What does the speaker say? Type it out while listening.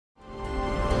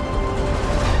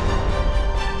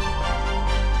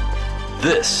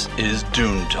This is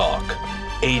Dune Talk,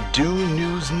 a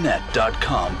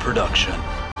DuneNewsNet.com production.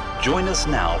 Join us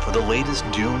now for the latest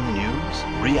Dune news,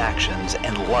 reactions,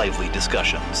 and lively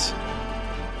discussions.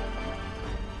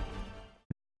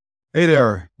 Hey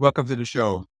there, welcome to the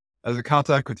show. As the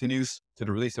countdown continues to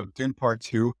the release of Dune Part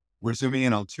 2, we're zooming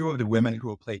in on two of the women who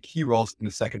will play key roles in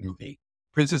the second movie,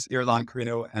 Princess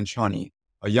Irulan and Chani,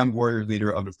 a young warrior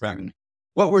leader of the Fremen.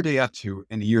 What were they up to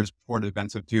in the years before the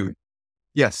events of Dune?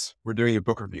 Yes, we're doing a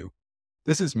book review.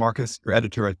 This is Marcus, your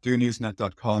editor at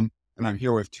DuneNewsNet.com, and I'm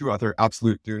here with two other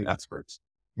absolute Dune experts.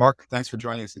 Mark, thanks for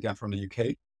joining us again from the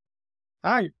UK.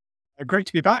 Hi, great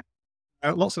to be back.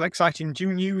 Lots of exciting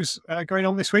Dune news going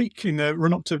on this week in the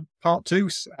run-up to Part 2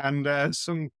 and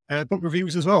some book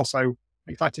reviews as well, so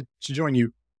excited to join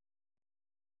you.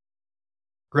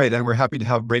 Great, and we're happy to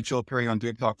have Rachel appearing on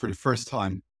Dune Talk for the first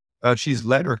time. She's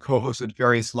led or co-hosted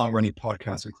various long-running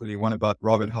podcasts, including one about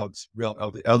Robin Hood's Real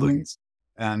Eldlings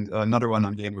and another one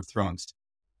on Game of Thrones.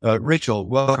 Rachel,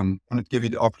 welcome. I want to give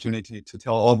you the opportunity to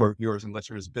tell all of our viewers and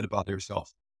listeners a bit about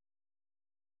yourself.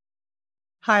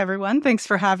 Hi, everyone. Thanks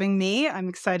for having me. I'm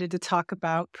excited to talk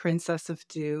about Princess of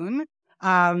Dune.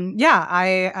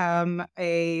 I am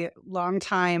a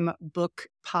longtime book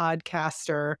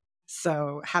podcaster,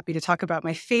 so happy to talk about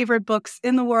my favorite books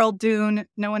in the world, Dune.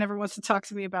 No one ever wants to talk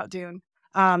to me about Dune.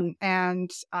 You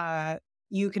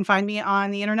can find me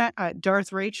on the internet at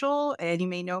Darth Rachel, and you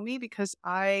may know me because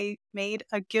I made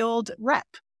a guild rep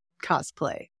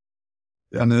cosplay.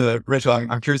 And Rachel,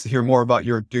 I'm curious to hear more about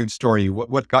your Dune story.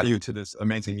 What got you to this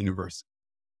amazing universe?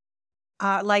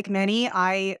 Like many,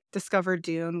 I discovered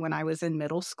Dune when I was in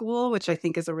middle school, which I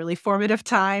think is a really formative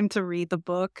time to read the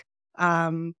book.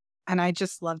 And I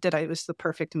just loved it. It was the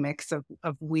perfect mix of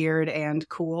weird and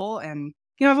cool. And,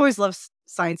 I've always loved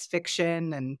science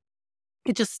fiction, and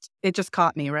it just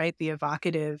caught me, right? The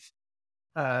evocative,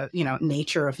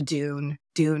 nature of Dune,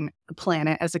 the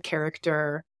planet as a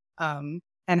character, and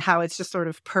how it's just sort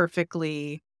of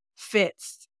perfectly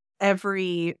fits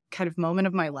every kind of moment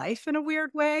of my life in a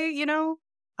weird way,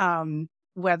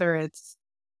 whether it's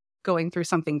going through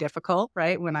something difficult,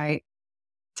 right? When I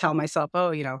tell myself,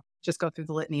 just go through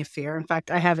the litany of fear. In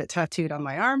fact, I have it tattooed on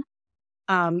my arm.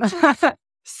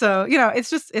 So,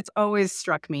 it's always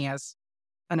struck me as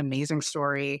an amazing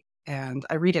story. And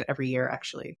I read it every year,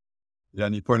 actually. Yeah,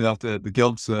 and you pointed out the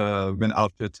guild's been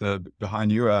outfit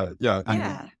behind you.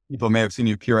 People may have seen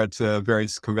you appear at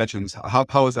various conventions.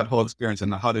 How was that whole experience,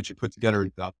 and how did you put together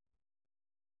that?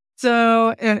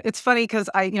 So it's funny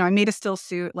because I made a still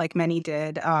suit like many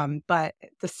did. But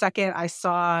the second I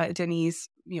saw Denis,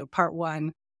 part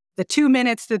 1, the 2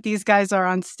 minutes that these guys are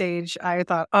on stage, I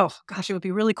thought, oh gosh, it would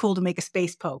be really cool to make a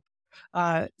space pope.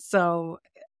 So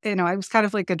it was kind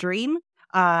of like a dream.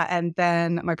 And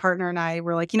then my partner and I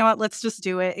were like, you know what, let's just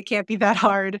do it. It can't be that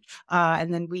hard.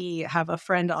 And then we have a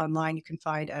friend online you can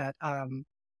find at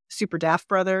Super Daft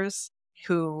Brothers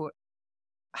who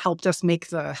helped us make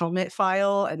the helmet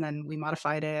file, and then we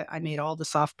modified it. I made all the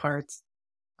soft parts.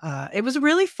 It was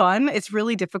really fun. It's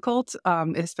really difficult,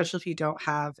 especially if you don't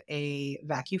have a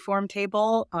vacuform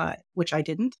table, which I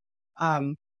didn't.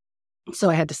 So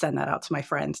I had to send that out to my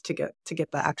friends to get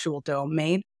the actual dome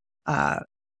made.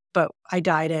 But I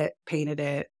dyed it, painted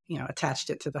it, attached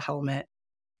it to the helmet.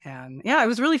 And it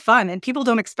was really fun. And people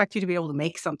don't expect you to be able to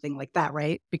make something like that,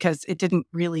 right? Because it didn't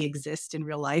really exist in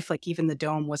real life. Like even the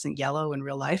dome wasn't yellow in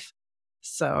real life.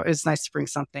 So it was nice to bring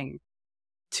something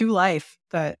to life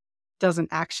that doesn't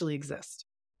actually exist.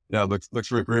 Yeah, it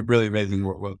looks really amazing.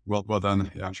 Well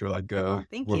done. Yeah, I'm sure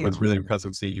Thank you. It's really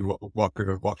impressive to see you walk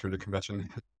through the convention.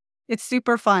 It's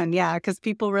super fun, yeah, because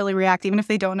people really react. Even if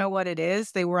they don't know what it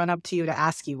is, they run up to you to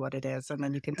ask you what it is, and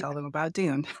then you can tell them about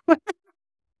Dune.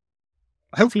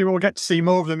 Hopefully we'll get to see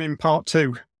more of them in Part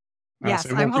 2. Yes,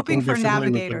 so I'm hoping for familiar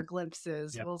with Navigator them.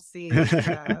 glimpses. Yeah. We'll see. Fingers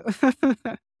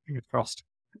crossed.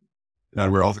 Yeah,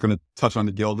 we're also going to touch on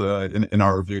the guild in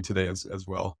our review today as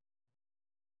well.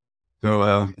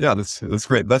 So that's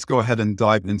great. Let's go ahead and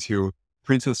dive into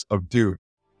Princess of Dune.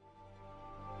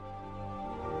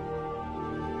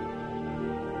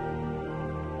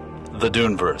 The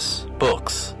Duneverse,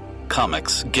 books,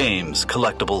 comics, games,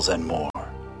 collectibles, and more.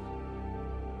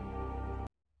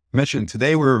 Mentioned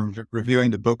today, we're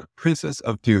reviewing the book Princess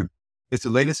of Dune. It's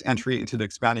the latest entry into the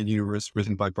expanded universe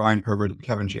written by Brian Herbert and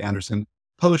Kevin J. Anderson,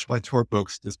 published by Tor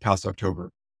Books this past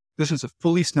October. This is a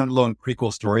fully standalone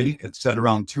prequel story. It's set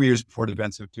around 2 years before the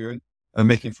events of Dune,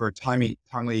 making for a timely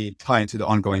tie into the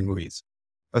ongoing movies.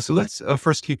 So let's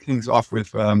first kick things off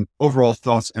with overall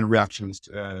thoughts and reactions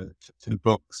to the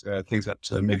books, things that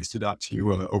maybe stood out to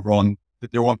you overall. And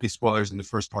there won't be spoilers in the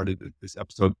first part of this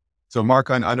episode. So, Mark,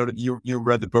 I know that you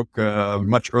read the book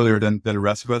much earlier than the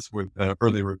rest of us with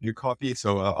early review copy.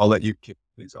 So I'll let you kick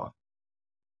things off.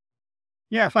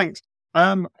 Yeah, thanks.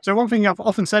 So one thing I've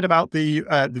often said about the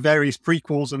various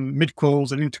prequels and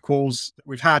midquels and interquels that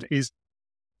we've had is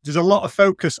there's a lot of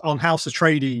focus on House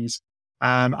Atreides,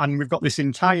 and we've got this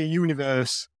entire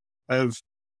universe of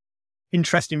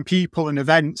interesting people and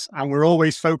events, and we're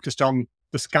always focused on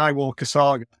the Skywalker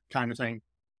saga kind of thing.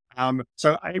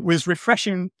 So it was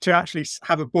refreshing to actually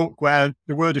have a book where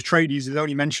the word Atreides is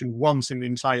only mentioned once in the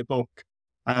entire book.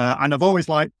 And I've always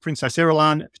liked Princess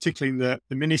Irulan, particularly in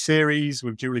the miniseries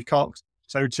with Julie Cox.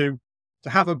 So to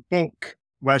have a book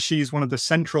where she's one of the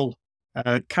central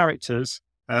characters,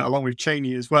 along with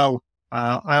Chani as well,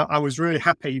 I was really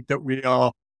happy that we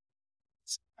are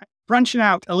branching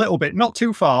out a little bit, not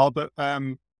too far, but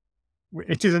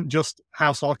it isn't just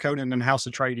House Harkonnen and House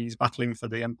Atreides battling for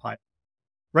the Empire.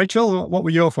 Rachel, what were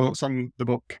your thoughts on the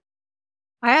book?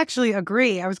 I actually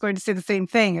agree. I was going to say the same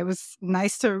thing. It was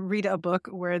nice to read a book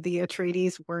where the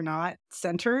Atreides were not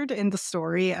centered in the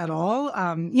story at all.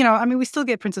 We still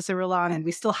get Princess Irulan, and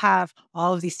we still have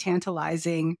all of these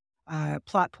tantalizing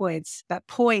plot points that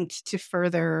point to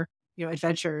further,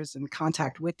 adventures and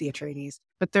contact with the Atreides.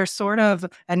 But they're sort of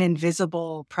an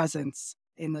invisible presence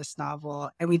in this novel,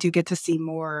 and we do get to see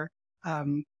more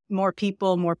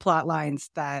people, more plot lines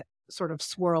that sort of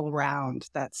swirl around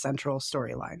that central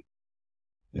storyline.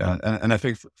 Yeah, and I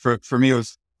think for me it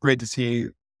was great to see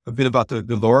a bit about the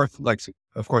lore, like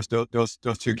of course those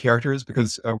two characters,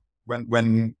 because when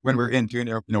we're in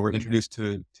Dune, we're introduced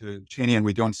to Chani, and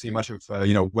we don't see much of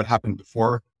what happened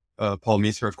before Paul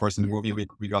meets her. Of course, in the movie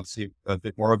we got to see a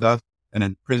bit more of that, and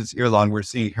then Princess Irulan, we're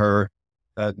seeing her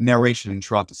narration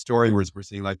throughout the story. We're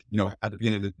seeing at the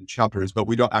beginning of the chapters, but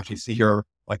we don't actually see her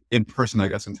like in person, I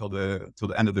guess, until the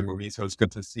end of the movie. So it's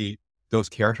good to see those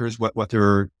characters, what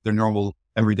their normal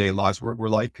everyday lives were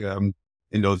like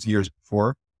in those years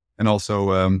before, and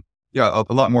also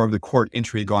a lot more of the court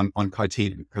intrigue on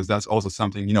Kaiti, because that's also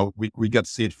something we get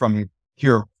to see it from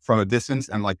here from a distance,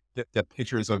 and like get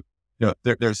pictures of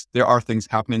there are things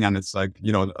happening, and it's like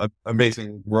an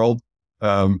amazing world,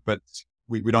 but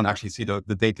we don't actually see the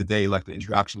day to day, like the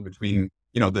interaction between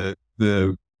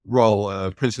the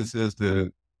royal princesses,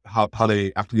 how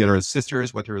they act together as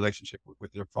sisters, what their relationship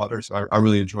with their father. So I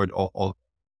really enjoyed all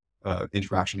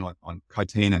interaction on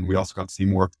Kaiten, and we also got to see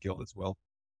more of the guild as well.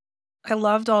 I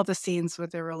loved all the scenes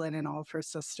with Irulan and all of her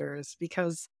sisters,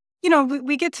 because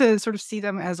we get to sort of see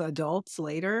them as adults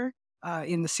later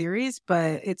in the series,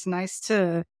 but it's nice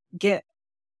to get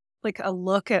like a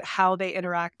look at how they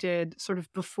interacted sort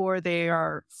of before they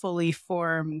are fully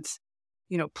formed,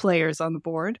 players on the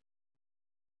board.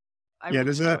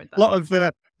 There's a lot of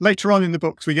later on in the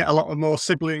books, we get a lot of more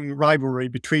sibling rivalry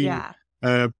between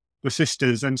the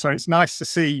sisters, and so it's nice to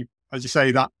see, as you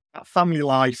say, that family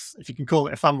life, if you can call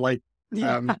it a family,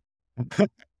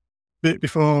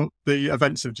 before the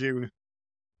events of Dune.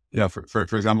 Yeah, for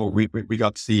example, we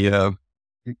got to see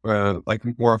like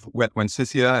more of when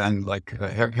Sissia and like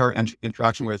her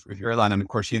interaction with Irulan, and of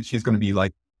course she's going to be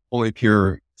like only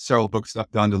appear several books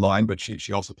down the line, but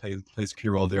she also plays a key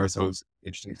role there. So it's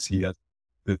interesting to see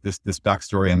this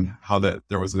backstory, and how that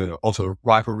there was also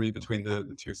rivalry between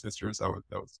the two sisters. That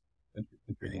was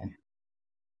intriguing.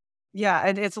 Yeah,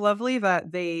 and it's lovely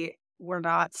that they were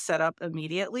not set up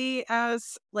immediately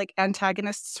as like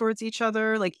antagonists towards each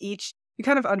other. Like you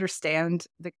kind of understand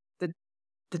the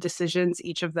decisions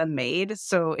each of them made.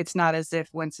 So it's not as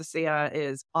if Wencesia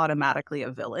is automatically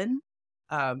a villain.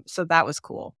 So that was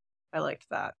cool. I liked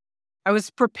that. I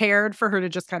was prepared for her to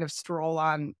just kind of stroll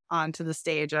onto the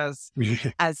stage as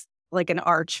like an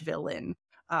arch villain.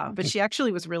 But she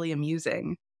actually was really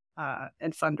amusing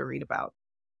and fun to read about.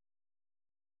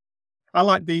 I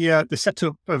like the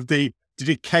setup of the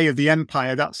decay of the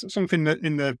Empire. That's something that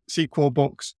in the sequel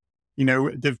books,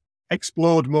 they've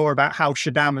explored more about how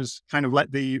Shaddam has kind of let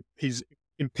his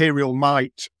imperial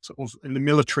might sort of in the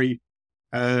military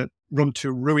run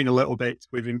to ruin a little bit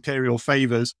with imperial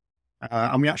favors.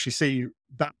 And we actually see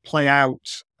that play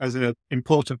out as an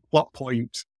important plot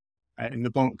point in the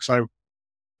book. So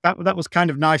that was kind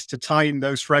of nice to tie in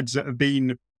those threads that have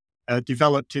been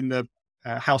developed in the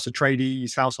House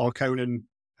Atreides, House Harkonnen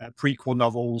prequel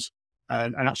novels,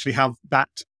 and actually have that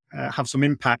have some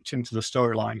impact into the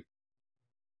storyline.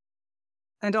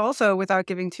 And also, without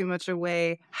giving too much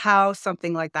away, how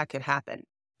something like that could happen.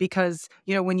 Because,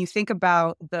 when you think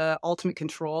about the ultimate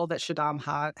control that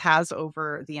Shaddam has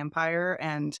over the Empire,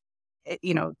 and,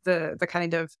 the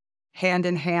kind of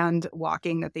hand-in-hand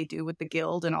walking that they do with the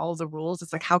guild and all of the rules,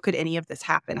 it's like, how could any of this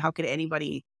happen? How could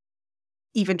anybody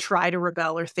even try to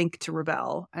rebel or think to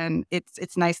rebel. And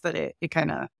it's nice that it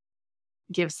kind of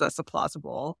gives us a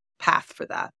plausible path for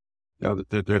that. Yeah,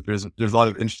 there's a lot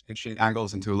of interesting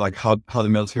angles into like how the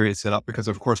military is set up, because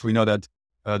of course we know that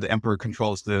the Emperor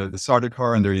controls the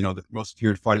Sardaukar, and they're the most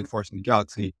feared fighting force in the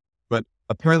galaxy. But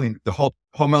apparently the whole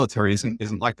military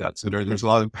isn't like that. So there's a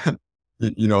lot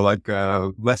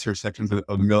of lesser sections of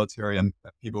the military, and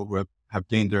people who have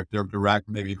gained their rank,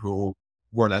 maybe who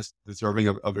weren't as deserving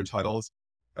of their titles.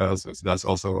 So that's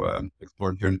also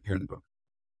explored here in the book.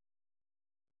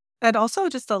 And also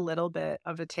just a little bit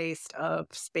of a taste of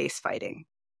space fighting,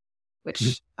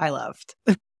 which I loved.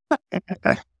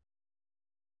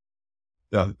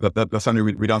 Yeah, that's something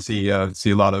we don't see a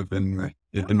lot of in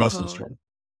most of the story.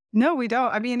 No, we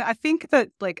don't. I mean, I think that,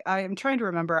 like, I am trying to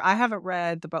remember. I haven't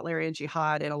read The Butlerian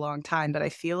Jihad in a long time, but I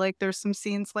feel like there's some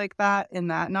scenes like that in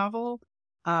that novel.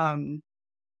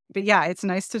 But yeah, it's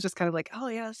nice to just kind of like, oh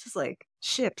yeah, this is like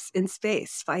ships in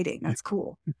space fighting. That's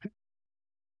cool.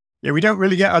 Yeah, we don't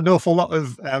really get an awful lot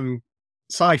of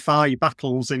sci-fi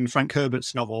battles in Frank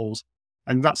Herbert's novels,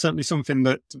 and that's certainly something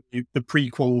that the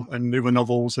prequel and newer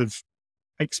novels have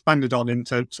expanded on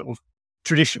into sort of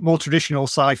more traditional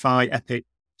sci-fi epic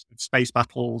space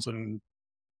battles and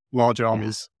large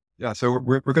armies. Yeah, so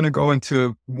we're going to go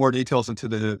into more details into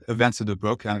the events of the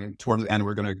book, and toward the end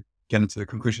we're going to get into the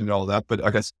conclusion and all that. But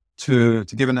I guess to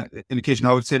give an indication,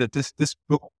 I would say that this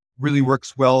book really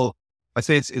works well. I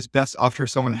say it's best after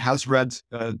someone has read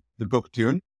the book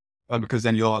Dune, because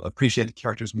then you'll appreciate the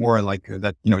characters more, like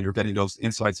that. You're getting those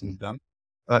insights into them.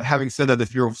 Having said that,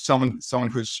 if you're someone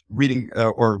who's reading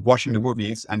or watching the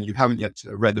movies and you haven't yet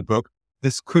read the book,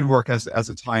 this could work as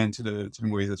a tie-in to the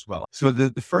movies as well. So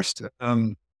the first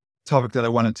topic that I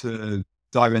wanted to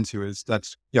dive into is that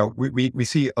we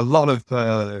see a lot of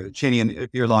Chani and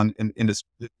Irulan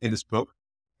in this book,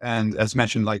 and as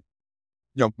mentioned, like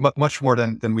much more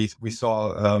than we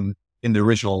saw in the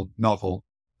original novel.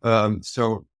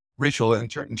 So Rachel, in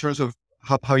terms of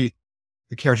how the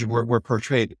characters were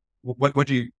portrayed, what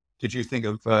did you think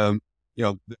of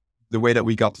the way that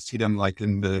we got to see them, like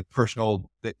in the personal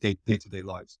day-to-day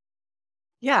lives?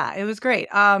 Yeah, it was great.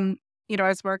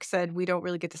 As Mark said, we don't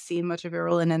really get to see much of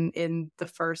Irulan in the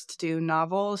first Dune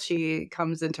novel. She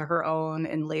comes into her own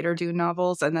in later Dune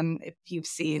novels. And then if you've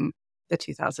seen the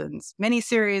 2000s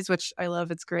miniseries, which I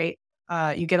love, it's great,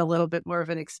 you get a little bit more of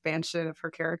an expansion of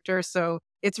her character. So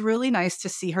it's really nice to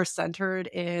see her centered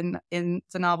in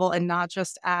the novel, and not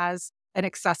just as an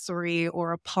accessory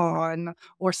or a pawn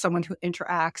or someone who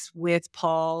interacts with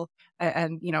Paul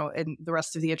and the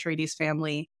rest of the Atreides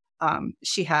family.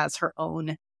 She has her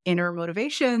own inner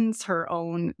motivations, her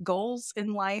own goals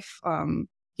in life,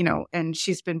 and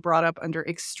she's been brought up under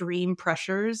extreme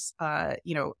pressures,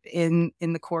 in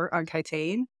the court on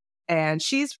Kaitain. And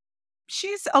she's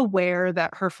aware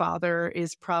that her father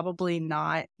is probably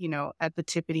not, at the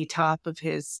tippity top of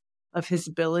his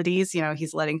abilities.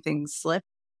 He's letting things slip.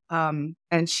 And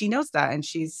she knows that, and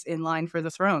she's in line for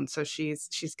the throne. So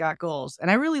she's got goals.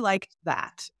 And I really liked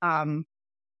that. I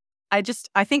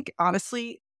think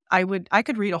honestly, I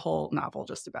could read a whole novel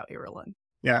just about Irulan.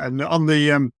 Yeah, and on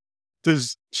the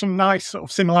there's some nice sort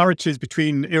of similarities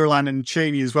between Irulan and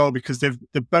Chani as well, because they're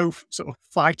both sort of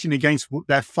fighting against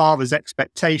their father's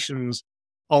expectations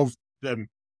of them.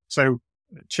 So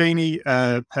Chani,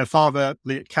 her father,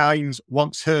 Liet Kynes,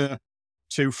 wants her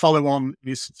to follow on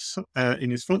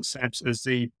in his footsteps as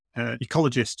the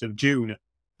ecologist of Dune.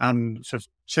 And so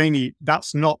Chani,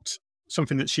 that's not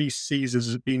something that she sees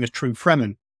as being a true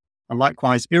Fremen. And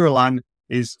likewise, Irulan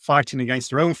is fighting against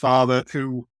her own father,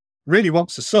 who really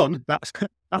wants a son.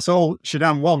 That's all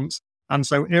Shaddam wants. And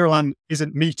so Irulan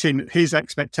isn't meeting his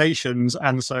expectations.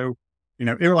 And so,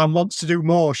 Irulan wants to do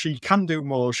more. She can do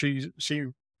more. She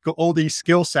got all these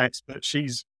skill sets, but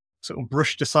she's sort of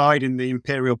brushed aside in the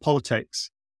imperial politics.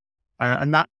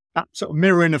 And that sort of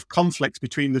mirroring of conflicts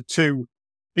between the two,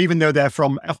 even though they're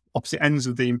from opposite ends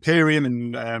of the Imperium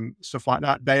and stuff like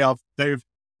that, they're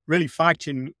really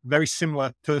fighting very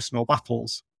similar personal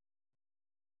battles.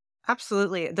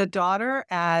 Absolutely. The daughter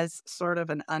as sort of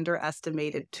an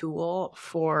underestimated tool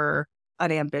for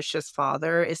an ambitious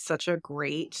father is such a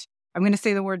great, I'm going to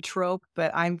say the word trope,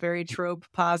 but I'm very trope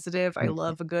positive. I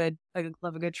love a good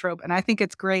trope. And I think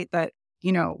it's great that,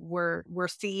 we're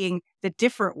seeing the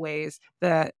different ways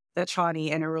that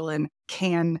Chani and Irulan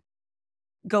can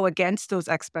go against those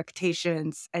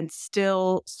expectations and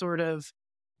still sort of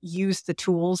use the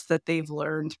tools that they've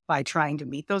learned by trying to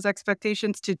meet those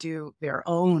expectations to do their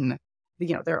own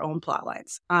plot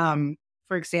lines.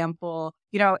 For example,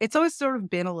 it's always sort of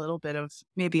been a little bit of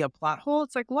maybe a plot hole.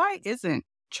 It's like, why isn't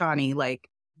Chani like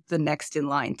the next in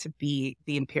line to be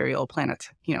the Imperial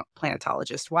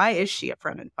planetologist? Why is she a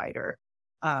Fremen fighter?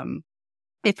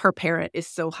 If her parent is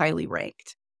so highly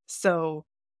ranked. So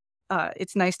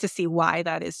it's nice to see why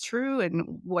that is true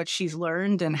and what she's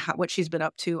learned and what she's been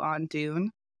up to on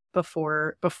Dune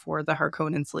before the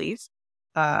Harkonnens leave.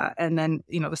 And then,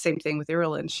 the same thing with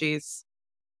Irulan.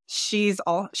 She's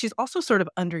also sort of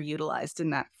underutilized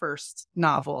in that first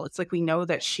novel. It's like we know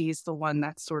that she's the one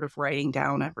that's sort of writing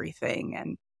down everything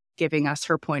and giving us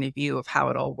her point of view of how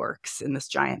it all works in this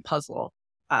giant puzzle.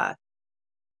 And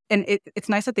it's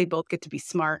nice that they both get to be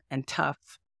smart and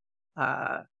tough,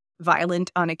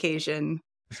 violent on occasion.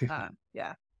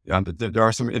 Yeah. Yeah, there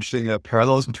are some interesting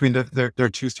parallels between their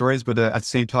two stories, but at the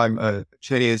same time,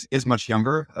 Chani is much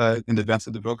younger in the advance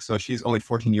of the book, so she's only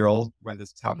 14-year-old when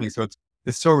this is happening. So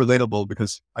it's so relatable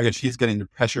because I guess she's getting the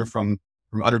pressure from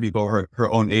other people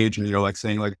her own age, and like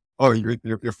saying like, oh,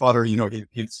 your father,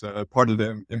 he's part of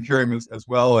the Imperium as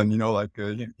well, and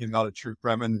he's not a true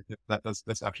Fremen.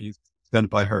 That's actually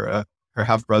said by her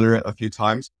half brother a few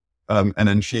times. And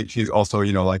then she's also,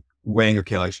 like weighing,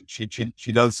 okay, like she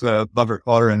does love her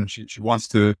father and she wants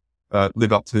to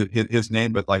live up to his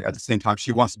name, but like at the same time,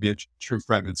 she wants to be a true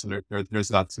friend. And so there's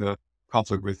that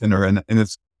conflict within her. And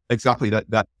it's exactly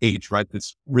that age, right?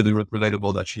 It's really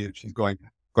relatable that she's going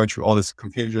through all this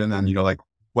confusion and, like,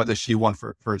 what does she want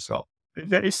for herself?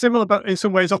 It's similar, but in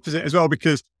some ways opposite as well,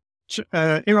 because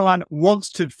Irulan wants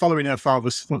to follow in her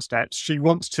father's footsteps. She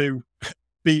wants to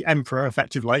be emperor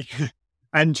effectively.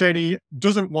 And Chani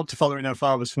doesn't want to follow in her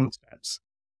father's footsteps,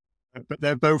 but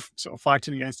they're both sort of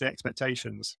fighting against the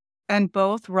expectations. And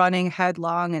both running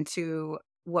headlong into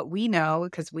what we know,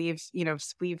 because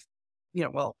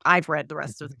I've read the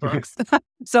rest of the books.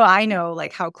 So I know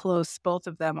like how close both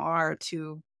of them are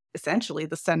to essentially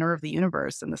the center of the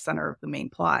universe and the center of the main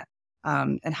plot,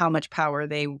 and how much power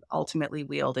they ultimately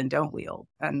wield and don't wield.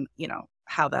 And,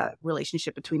 how that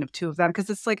relationship between the two of them, because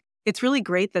it's really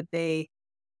great that they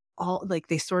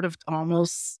sort of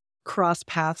almost cross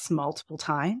paths multiple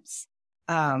times,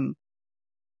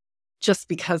 just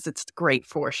because it's great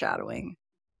foreshadowing.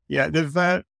 Yeah,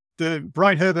 the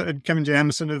Brian Herbert and Kevin J.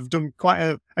 Anderson have done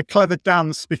quite a clever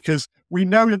dance, because we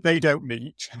know that they don't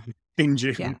meet in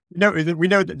Dune. Yeah. We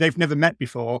know that they've never met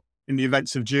before in the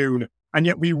events of Dune, and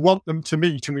yet we want them to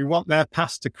meet and we want their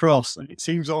paths to cross, and it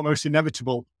seems almost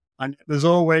inevitable. And there's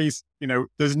always,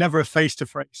 there's never a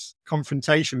face-to-face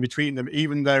confrontation between them,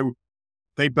 even though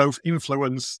they both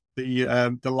influence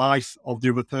the life of the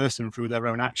other person through their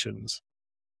own actions.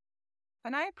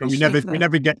 And I appreciate we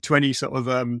never get to any sort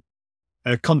of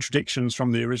contradictions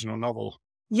from the original novel.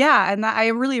 Yeah, and I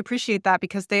really appreciate that,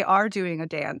 because they are doing a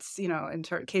dance, in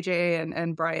KJ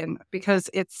and Brian, because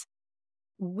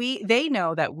they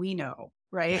know that we know.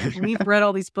 Right. We've read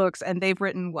all these books, and they've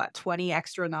written 20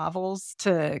 extra novels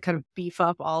to kind of beef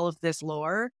up all of this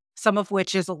lore, some of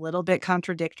which is a little bit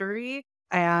contradictory.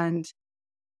 But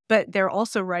they're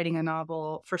also writing a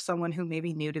novel for someone who may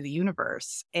be new to the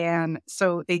universe. And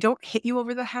so they don't hit you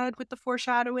over the head with the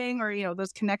foreshadowing or,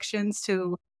 those connections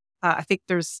to, I think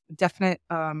there's definite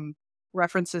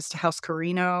references to House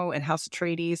Carino and House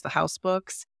Atreides, the House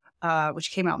books,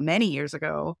 which came out many years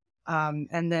ago.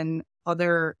 And then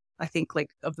other, I think, like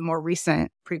of the more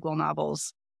recent prequel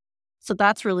novels. So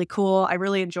that's really cool. I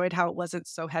really enjoyed how it wasn't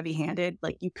so heavy-handed.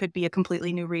 Like you could be a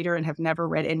completely new reader and have never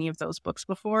read any of those books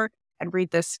before and read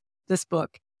this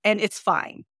book, and it's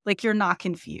fine. Like you're not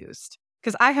confused,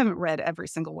 because I haven't read every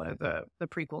single one of the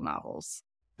prequel novels.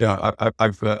 Yeah,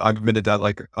 I've admitted that.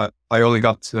 Like I only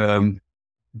got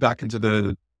back into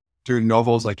the Dune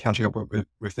novels, like catching up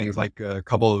with things like a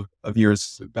couple of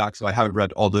years back. So I haven't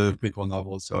read all the prequel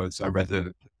novels. So I read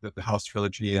the House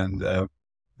trilogy and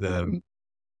the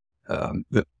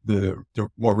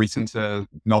more recent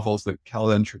novels, the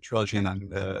Caladan trilogy, and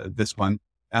then this one.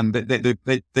 And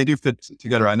they do fit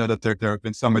together. I know that there have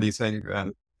been somebody saying,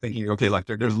 thinking, okay, like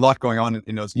there's a lot going on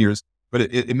in those years, but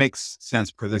it makes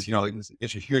sense because it's,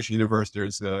 it's a huge universe.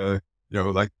 There's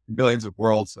like billions of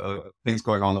worlds, things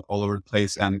going on all over the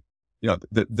place, and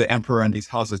the emperor and these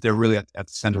houses, they're really at the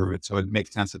center of it. So it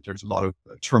makes sense that there's a lot of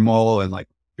turmoil and like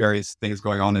various things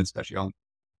going on, especially on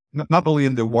not only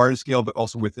in the warrior scale, but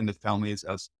also within the families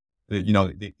as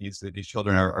these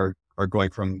children are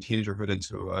going from teenagerhood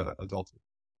into adulthood.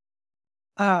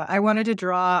 I wanted to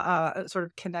draw a sort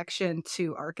of connection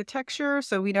to architecture.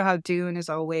 So we know how Dune is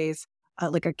always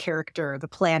like a character. The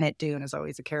planet Dune is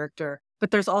always a character. But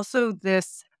there's also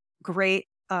this great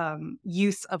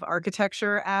use of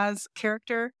architecture as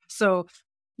character. So,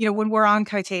 when we're on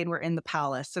Kaitain, we're in the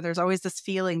palace. So there's always this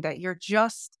feeling that you're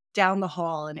just down the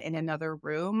hall and in another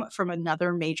room from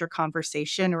another major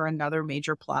conversation or another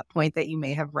major plot point that you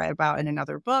may have read about in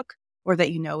another book or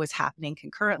that you know is happening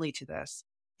concurrently to this.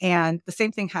 And the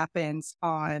same thing happens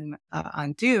on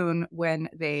Dune when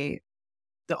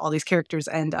all these characters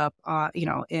end up,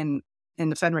 in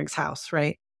the Fenring's house,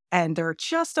 right? And they're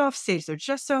just off stage, they're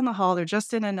just down the hall, they're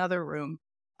just in another room.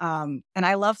 And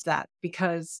I love that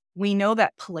because we know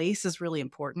that place is really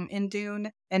important in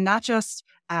Dune, and not just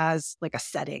as like a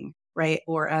setting, right,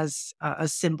 or as a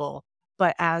symbol,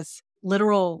 but as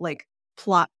literal like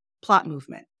plot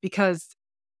movement. Because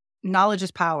knowledge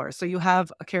is power. So you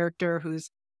have a character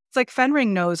it's like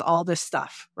Fenring knows all this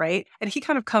stuff, right? And he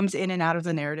kind of comes in and out of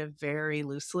the narrative very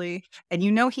loosely. And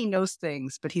you know he knows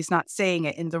things, but he's not saying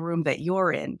it in the room that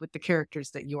you're in with the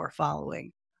characters that you're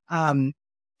following.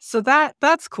 So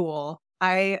that's cool.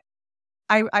 I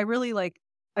really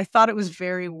I thought it was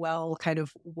very well kind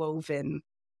of woven,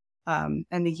 and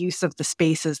the use of the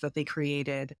spaces that they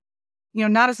created.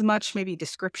 Not as much maybe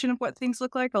description of what things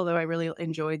look like, although I really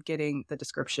enjoyed getting the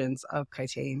descriptions of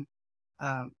Kaitain.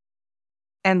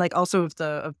 And like also of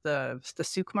the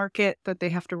souk market that they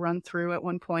have to run through at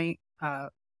one point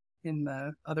in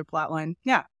the other plot line.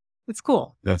 Yeah, it's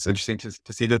cool. That's interesting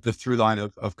to see the through line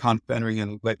of Count Fenring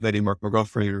and Lady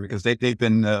Morgulfrey, because they've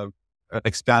been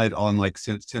expanded on like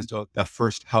since that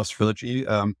first House trilogy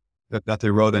that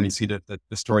they wrote, and you see that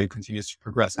the story continues to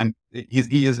progress. And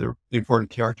he is an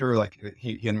important character, like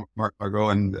he and Margot,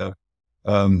 and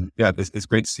it's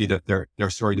great to see that their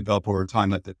story develop over time.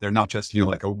 That they're not just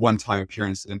like a one-time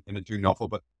appearance in a Dune novel,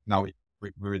 but now we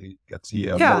really get to see.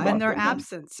 And their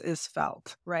absence is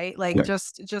felt, right? Like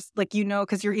just like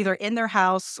because you're either in their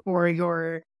house or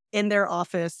you're in their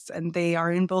office, and they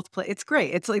are in both places. It's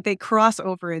great. It's like they cross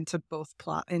over into both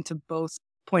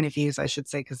point of views, I should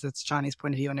say, because it's Chani's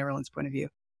point of view and Irulan's point of view,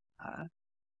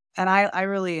 and I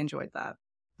really enjoyed that.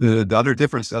 The other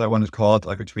difference that I wanted to call out,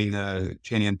 like between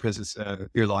Chani and Princess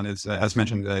Irulan, is as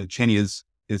mentioned, Chani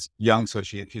is young, so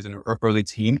she's an early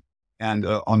teen, and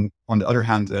on the other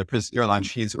hand, Princess Irulan,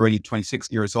 she's already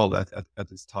 26 years old at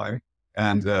this time,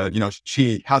 and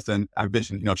she has an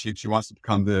ambition. She wants to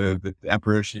become the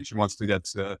emperor. She wants to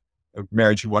get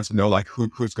married. She wants to know like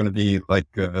who's going to be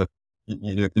like the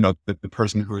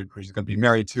person who she's going to be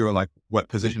married to, or like what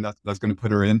position that's going to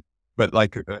put her in. But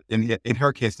like in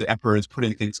her case, the emperor is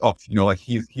putting things off. Like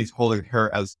he's holding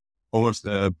her as almost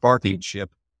a bargaining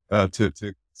chip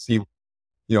to see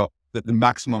the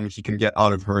maximum he can get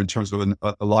out of her in terms of an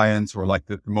alliance, or like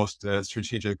the most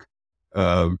strategic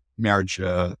marriage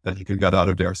that he can get out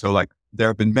of there. So like there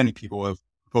have been many people who have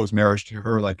proposed marriage to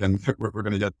her, like, and we're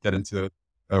going to get into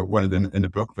one of them in the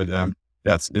book. But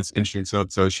it's interesting.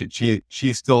 So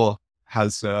she still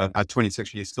has at 26,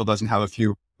 she still doesn't have a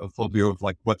full view of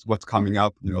like what's coming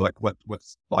up, like what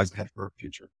lies ahead for her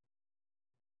future.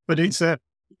 But it's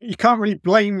you can't really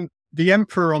blame the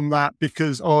emperor on that,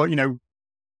 because, or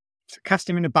cast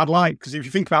him in a bad light, because if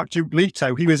you think about Duke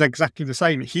Leto, he was exactly the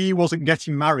same. He wasn't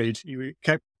getting married. He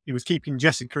was keeping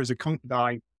Jessica as a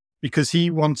concubine because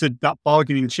he wanted that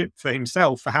bargaining chip for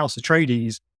himself, for House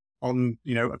Atreides, on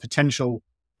a potential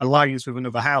alliance with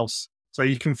another house. So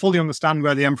you can fully understand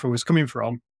where the emperor was coming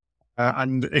from.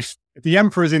 And if the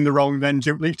emperor's in the wrong, then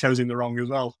Duke Leto's in the wrong as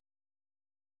well.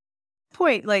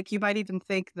 Point, like you might even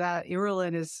think that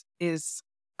Irulan is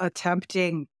a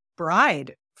tempting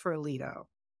bride for Leto.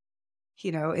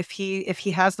 If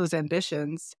he has those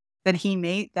ambitions, then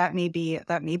that may be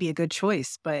a good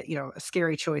choice, but a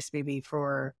scary choice maybe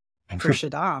for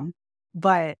Shaddam.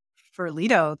 But for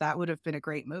Leto, that would have been a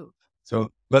great move. So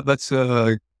let's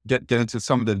get into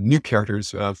some of the new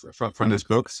characters from this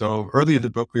book. So early in the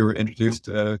book, we were introduced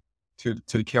to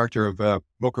the character of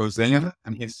Moko Zenya,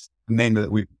 and he's a name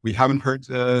that we haven't heard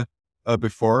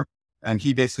before. And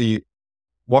he basically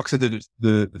walks into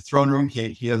the throne room.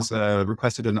 He has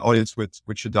requested an audience with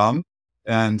Shaddam,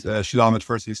 and Shaddam at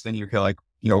first he's thinking, okay, like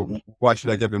why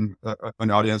should I give him an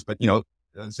audience? But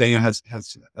Zenya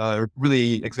has a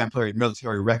really exemplary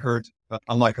military record,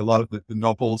 unlike a lot of the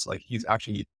nobles. Like he's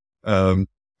actually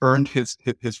earned his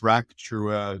rank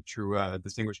through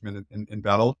distinguishment in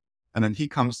battle, and then he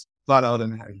comes flat out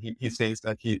and he says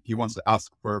that he wants to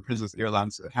ask for Princess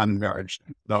Irulan's hand in marriage.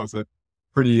 That was a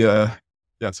pretty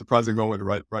surprising moment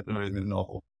right in the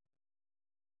novel.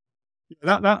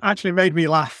 That actually made me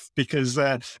laugh, because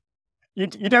you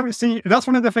don't see, that's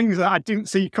one of the things that I didn't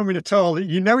see coming at all.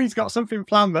 He's got something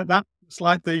planned, but that's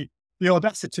like the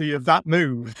audacity of that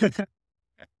move.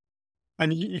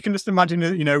 And you can just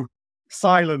imagine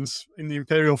silence in the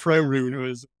Imperial throne room. It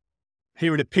was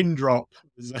hearing a pin drop.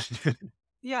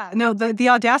 Yeah, no, the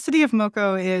audacity of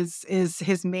Moko is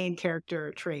his main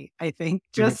character trait, I think.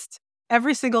 Just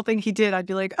every single thing he did, I'd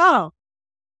be like, oh,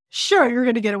 sure, you're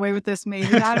going to get away with this,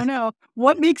 maybe. I don't know.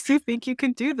 What makes you think you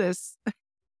can do this?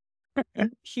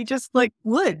 He just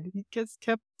would. He just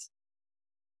kept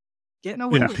getting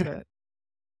away with it.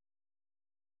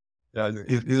 Yeah,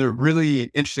 he's a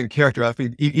really interesting character. I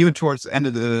think even towards the end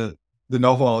of the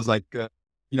novel, I was like,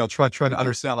 try to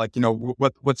understand,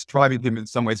 what's driving him in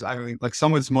some ways. I mean, like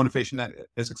some of his motivation that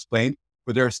is explained,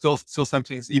 but there are still some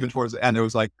things even towards the end. It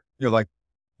was like,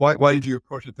 why did you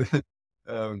approach it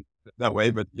that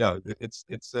way? But yeah, it's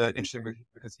interesting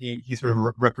because he sort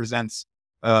of represents,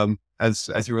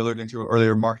 as you were alluding to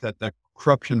earlier, Mark, that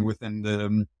corruption within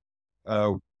the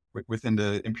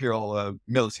imperial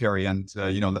military, and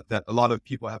that a lot of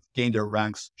people have gained their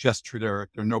ranks just through their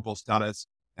noble status,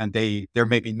 and they're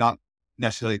maybe not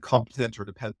necessarily competent or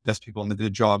the best people in the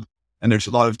job. And there's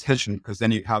a lot of tension because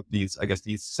then you have these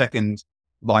second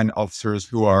line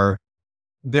officers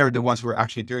they're the ones who are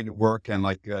actually doing the work and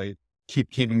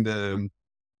keeping the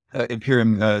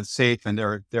Imperium safe, and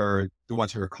they're the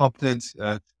ones who are competent,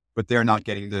 but they're not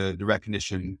getting the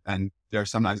recognition, and they're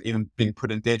sometimes even being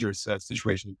put in dangerous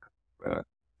situations.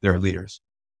 Their leaders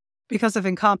because of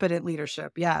incompetent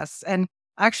leadership. Yes, and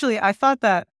actually, I thought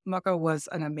that Moko was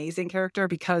an amazing character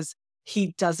because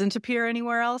he doesn't appear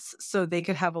anywhere else, so they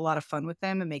could have a lot of fun with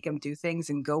him and make him do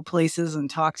things and go places and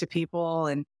talk to people,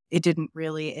 and it didn't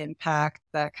really impact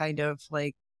that kind of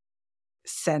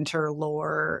center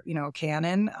lore,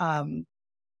 canon.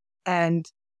 And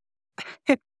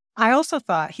I also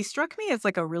thought he struck me as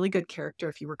a really good character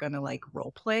if you were going to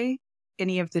role play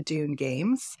any of the Dune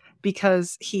games,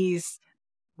 because he's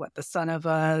the son of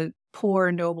a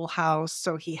poor noble house,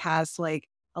 so he has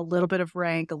a little bit of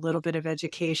rank, a little bit of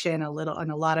education,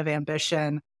 and a lot of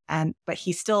ambition, but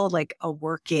he's still a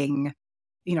working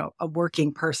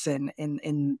person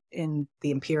in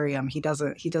the Imperium. He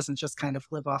doesn't just kind of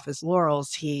live off his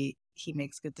laurels. He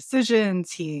makes good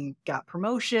decisions. He got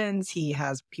promotions. He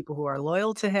has people who are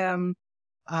loyal to him.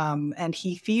 And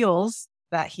he feels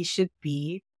that he should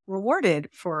be rewarded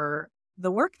for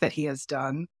the work that he has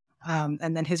done.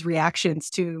 And then his reactions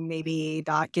to maybe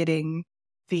not getting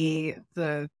the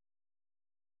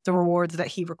rewards that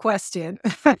he requested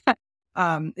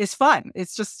is fun.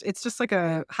 It's just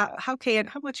how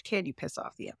much can you piss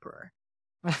off the Emperor?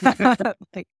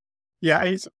 Yeah,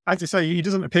 it's, as you say, he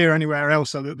doesn't appear anywhere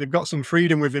else, so that they've got some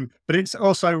freedom with him. But it's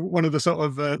also one of the sort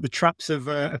of the traps of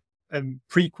a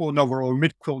prequel novel or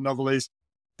midquel novel is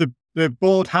the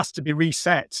board has to be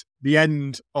reset the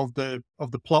end of the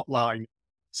plot line,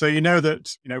 so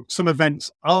that some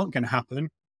events aren't going to happen,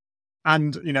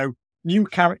 and new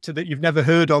character that you've never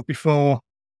heard of before,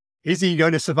 is he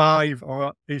going to survive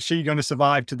or is she going to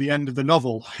survive to the end of the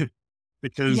novel?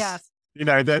 Because yes.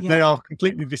 They are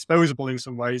completely disposable in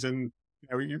some ways, and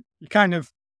you kind of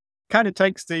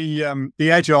takes the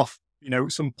edge off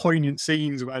some poignant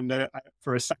scenes when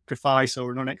for a sacrifice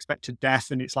or an unexpected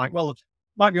death, and it's like, well, it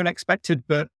might be unexpected,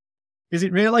 but is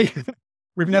it really?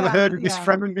 We've never heard of this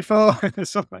Fremen before.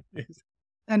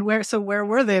 And where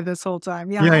were they this whole time?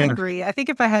 Yeah, I agree. I think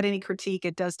if I had any critique,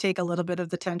 it does take a little bit of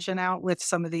the tension out with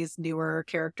some of these newer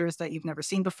characters that you've never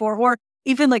seen before, or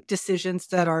even decisions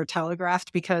that are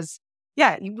telegraphed, because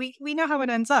we know how it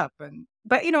ends up.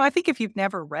 But I think if you've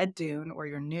never read Dune or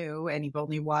you're new and you've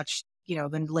only watched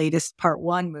the latest Part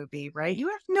 1 movie, right, you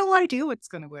have no idea what's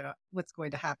going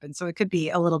to happen. So it could be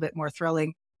a little bit more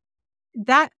thrilling.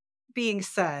 That being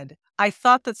said, I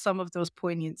thought that some of those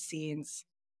poignant scenes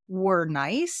were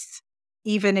nice,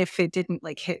 even if it didn't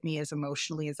hit me as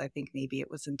emotionally as I think maybe it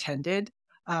was intended,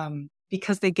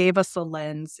 because they gave us a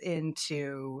lens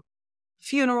into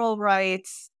funeral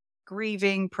rites,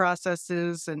 grieving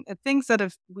processes, and things that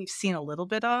we've seen a little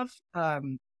bit of,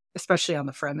 especially on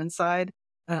the Fremen side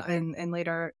in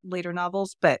later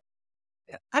novels. But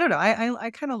I don't know.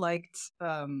 I kind of liked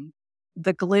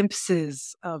the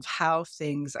glimpses of how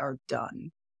things are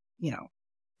done,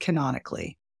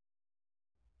 canonically.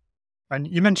 And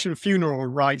you mentioned funeral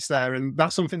rites there, and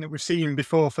that's something that we've seen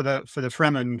before for the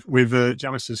Fremen with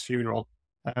Jamis's funeral.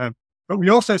 But we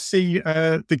also see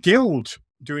the Guild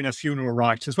doing a funeral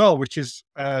rite as well, which is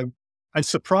a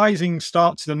surprising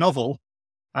start to the novel.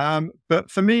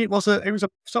 But for me, it was a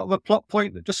sort of a plot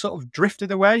point that just sort of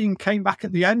drifted away and came back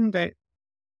at the end. It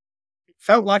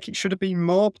felt like it should have been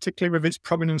more, particularly with its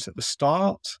prominence at the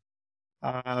start.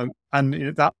 And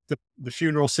that the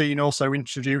funeral scene also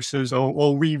introduces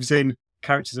or weaves in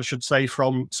characters, I should say,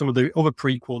 from some of the other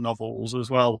prequel novels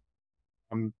as well,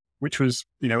 which was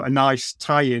a nice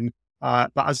tie-in.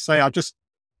 But as I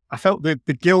say, I felt the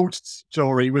guild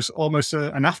story was almost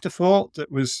an afterthought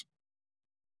that was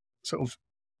sort of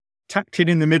tacked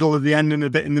in the middle of the end and a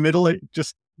bit in the middle. It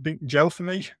just didn't gel for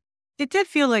me. It did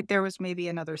feel like there was maybe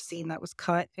another scene that was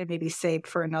cut and maybe saved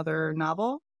for another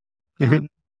novel. Mhm.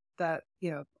 That,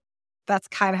 that's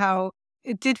kind of how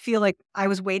it did feel like I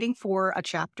was waiting for a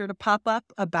chapter to pop up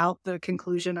about the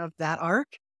conclusion of that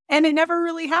arc, and it never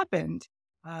really happened.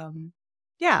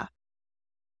 Yeah.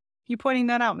 You pointing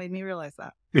that out made me realize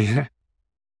that. Yeah.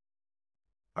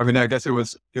 I mean, I guess it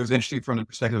was interesting from the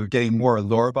perspective of getting more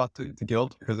lore about the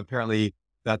guild, because apparently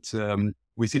that's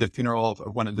we see the funeral of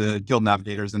one of the guild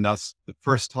navigators, and that's the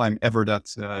first time ever that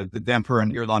the Emperor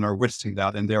and Irulan are witnessing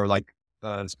that, and they're like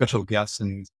special guests,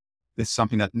 and it's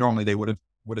something that normally they would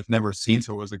have never seen.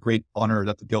 So it was a great honor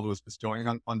that the guild was bestowing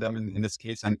on them in this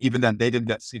case, and even then they didn't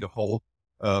get to see the whole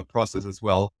process as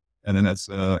well. And then as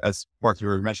Mark, you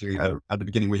were mentioning at the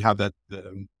beginning, we have that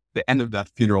the end of that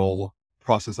funeral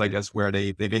process, I guess, where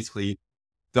they basically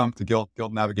dump the guild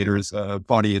navigator's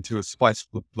body into a spice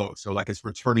flow. So like it's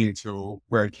returning to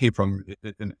where it came from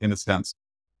in a sense.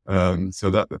 So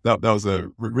that was a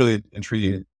really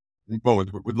intriguing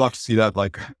moment. Would love to see that,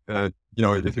 like,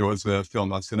 if it was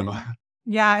filmed on cinema.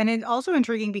 Yeah, and it's also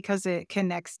intriguing because it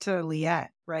connects to Liette,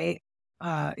 right?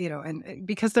 And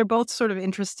because they're both sort of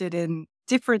interested in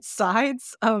different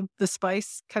sides of the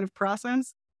spice kind of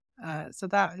process. So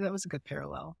that was a good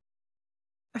parallel.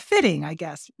 Fitting, I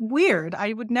guess. Weird.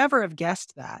 I would never have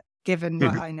guessed that, given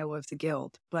what I know of the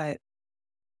guild, but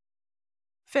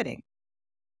fitting.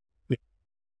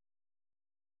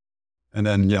 And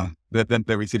then, then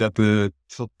we see that the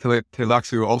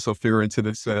Tleilaxu also figure into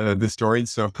this story.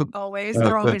 So Always,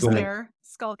 they're always there,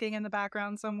 skulking in the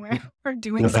background somewhere or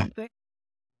doing something.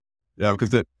 Yeah,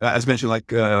 because as mentioned, like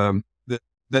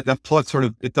that plot sort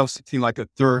of, it does seem like a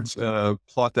third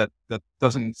plot that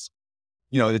doesn't,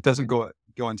 it doesn't go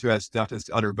into as depth as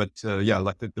the other, but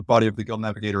like the body of the guild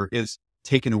navigator is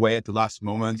taken away at the last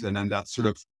moment, and then that sort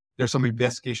of, there's some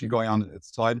investigation going on at the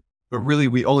side, but really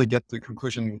we only get the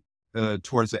conclusion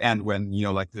towards the end when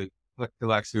like the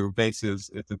Tleilaxu base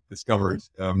is discovered.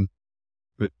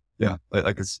 But yeah,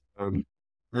 like it's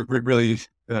really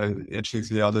interesting to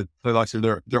see how the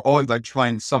Tleilaxu, they're always like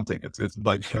trying something. It's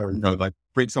like like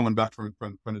bring someone back from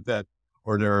the dead,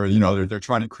 or they're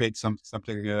trying to create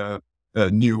something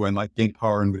new and like gain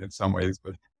power in some ways.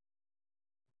 But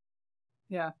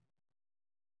yeah,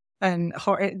 and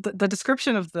the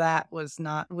description of that was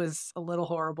a little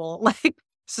horrible. Like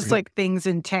it's just like things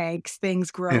in tanks, things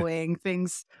growing,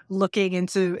 things looking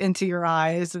into your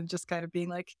eyes, and just kind of being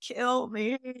like, "Kill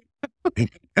me."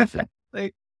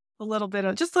 Like a little bit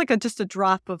of just a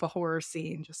drop of a horror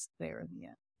scene just there in the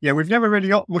end. Yeah, we've never really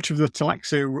got much of the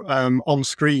Tleilaxu on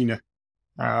screen.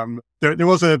 There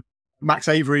was a Max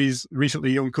Avery's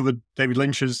recently uncovered David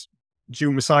Lynch's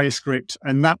Dune Messiah script,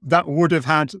 and that would have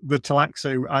had the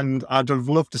Tleilaxu, and I'd have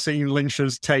loved to see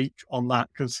Lynch's take on that,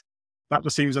 because that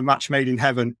just seems a match made in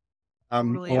heaven,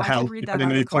 Totally. or hell, depending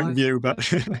on your point of view. But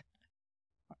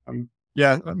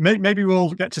maybe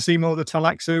we'll get to see more of the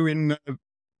Tleilaxu in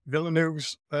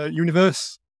Villeneuve's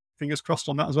universe. Fingers crossed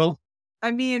on that as well.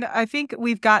 I mean, I think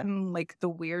we've gotten like the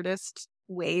weirdest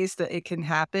ways that it can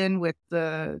happen with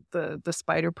the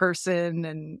spider person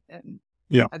and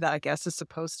that I guess is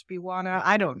supposed to be Wana.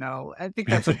 I don't know. I think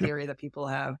that's a theory that people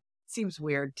have. Seems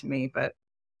weird to me, but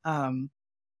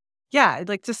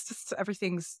like just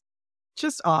everything's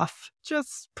just off,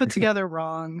 just put together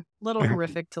wrong, little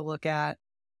horrific to look at.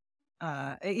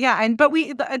 But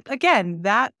we again,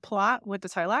 that plot with the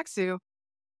Tleilaxu,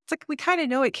 it's like we kind of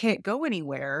know it can't go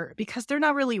anywhere because they're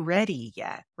not really ready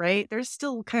yet, right? They're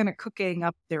still kind of cooking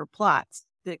up their plots.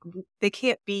 They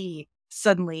can't be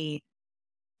suddenly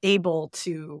able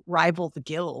to rival the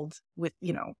guild with,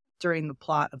 during the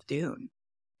plot of Dune.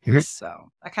 So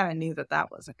I kind of knew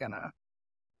that wasn't gonna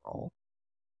roll.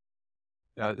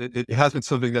 Yeah, it has been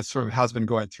something that sort of has been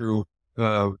going through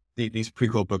these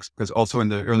prequel books, because also in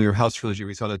the earlier House trilogy,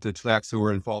 we saw that the Tleilaxu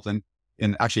were involved in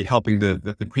actually helping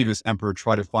the previous emperor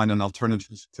try to find an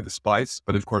alternative to the spice.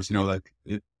 But of course,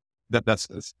 that's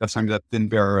something that didn't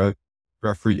bear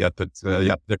fruit yet. But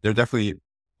they're definitely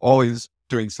always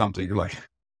doing something. Like,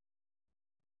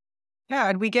 yeah,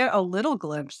 and we get a little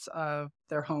glimpse of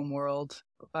their home world,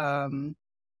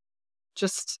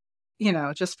 just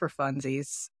for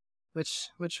funsies,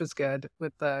 which was good,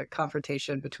 with the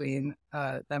confrontation between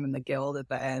them and the guild at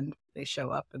the end. They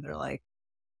show up and they're like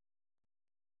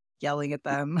yelling at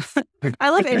them.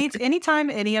 I love anytime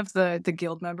any of the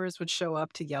guild members would show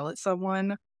up to yell at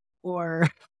someone or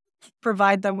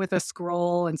provide them with a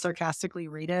scroll and sarcastically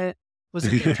read it was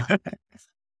a good time.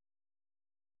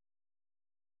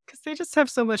 because they just have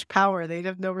so much power. They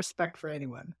have no respect for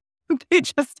anyone. They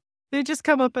just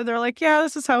come up and they're like, yeah,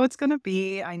 this is how it's going to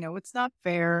be. I know it's not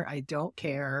fair. I don't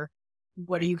care.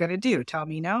 What are you going to do? Tell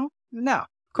me no? No,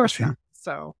 of course not.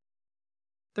 So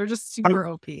they're just super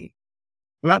OP.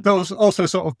 That was also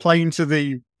sort of playing to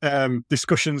the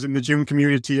discussions in the Dune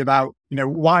community about,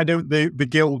 why don't the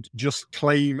guild just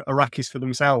claim Arrakis for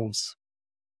themselves?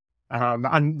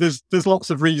 And there's lots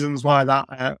of reasons why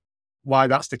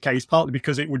that's the case. Partly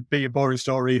because it would be a boring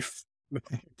story if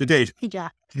they did. Yeah.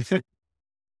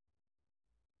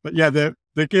 But yeah, the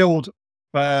guild,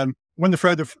 when they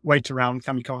throw the weight around,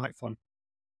 can be quite fun.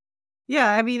 Yeah,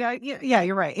 I mean, yeah,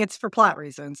 you're right. It's for plot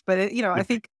reasons, but I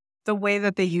think the way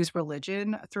that they use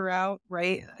religion throughout,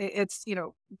 right? It's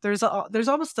there's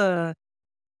almost a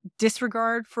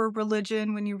disregard for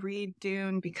religion when you read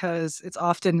Dune, because it's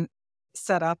often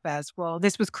set up as, well,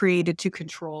 this was created to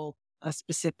control a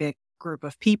specific group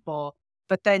of people,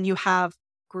 but then you have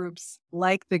groups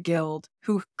like the Guild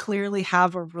who clearly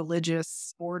have a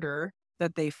religious order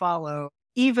that they follow,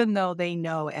 even though they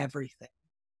know everything.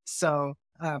 So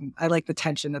I like the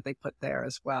tension that they put there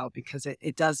as well, because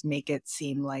it does make it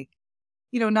seem like,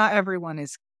 not everyone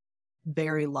is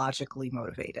very logically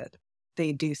motivated.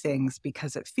 They do things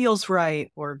because it feels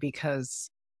right, or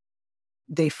because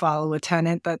they follow a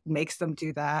tenet that makes them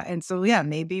do that. And so, yeah,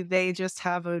 maybe they just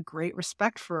have a great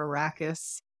respect for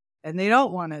Arrakis and they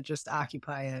don't want to just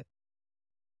occupy it.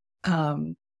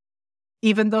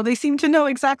 Even though they seem to know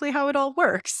exactly how it all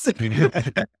works.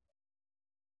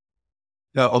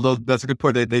 Yeah, although that's a good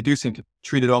point. They do seem to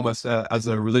treat it almost as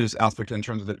a religious aspect in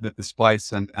terms of the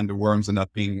spice and the worms and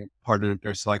that being part of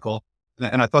their cycle.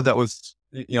 And I thought that was,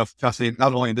 fascinating,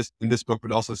 not only in this book,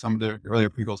 but also some of the earlier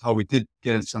prequels, how we did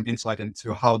get some insight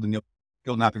into how the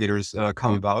guild navigators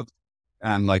come about,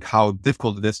 and like how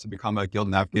difficult it is to become a guild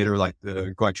navigator, like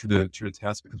going through the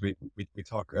test, because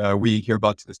we hear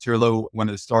about Tirlo, one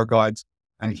of the star guides,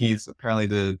 and he's apparently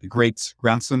the great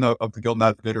grandson of the guild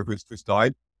navigator who's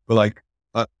died. But like,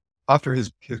 after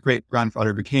his great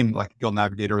grandfather became like a guild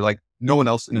navigator, like no one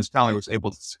else in his family was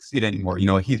able to succeed anymore.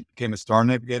 He became a star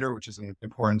navigator, which is an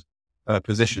important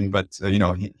position, but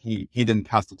he didn't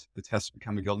pass the test to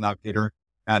become a guild navigator,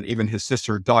 and even his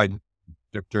sister died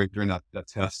during that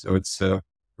test. So it's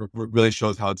really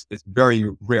shows how it's very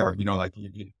rare.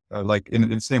 Like in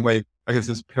the same way, I guess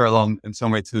it's parallel in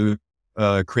some way to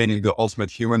creating the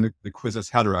ultimate human, the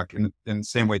Kwisatz Haderach, in the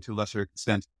same way to a lesser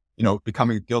extent.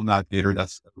 Becoming a guild navigator,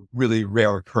 that's a really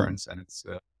rare occurrence, and it's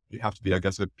you have to be, I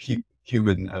guess, a peak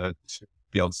human to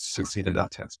be able to succeed at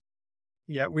that test.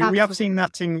 Yeah, we have seen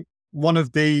that in one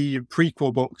of the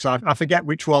prequel books. I forget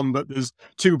which one, but there's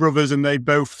two brothers, and they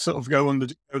both sort of go on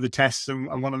the tests, and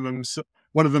one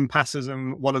of them passes,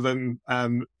 and one of them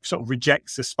sort of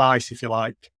rejects the spice, if you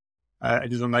like,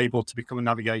 and is unable to become a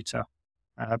navigator.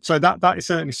 So that is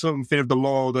certainly something of the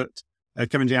lore that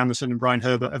Kevin J. Anderson and Brian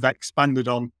Herbert have expanded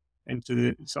on into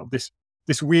the, sort of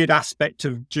this weird aspect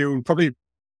of Dune. Probably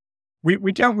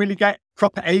we don't really get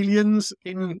proper aliens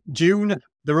in Dune.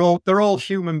 They're all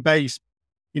human based.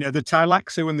 The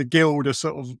Tleilaxu and the Guild are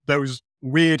sort of those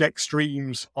weird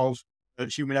extremes of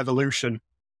human evolution.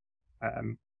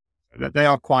 That they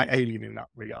are quite alien in that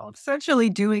regard.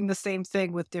 Essentially doing the same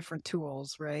thing with different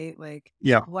tools, right? Like,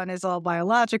 yeah, one is all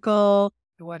biological,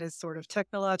 one is sort of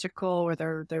technological,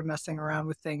 where they're messing around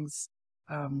with things.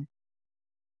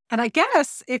 And I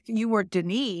guess if you were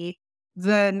Denis,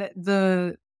 then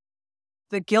the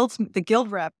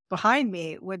guild rep behind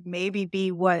me would maybe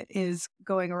be what is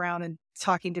going around and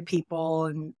talking to people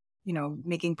and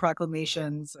making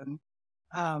proclamations, and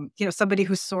somebody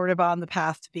who's sort of on the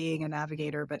path to being a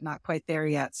navigator but not quite there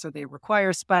yet. So they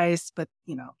require spice, but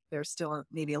they're still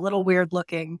maybe a little weird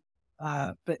looking,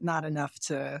 but not enough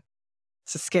to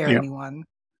scare anyone.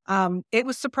 It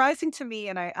was surprising to me,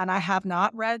 and I have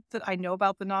not read that. I know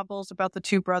about the novels about the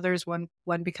two brothers, one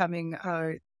becoming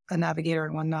a navigator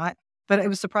and one not. But it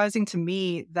was surprising to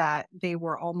me that they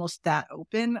were almost that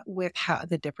open with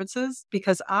the differences,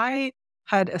 because I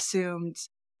had assumed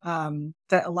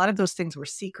that a lot of those things were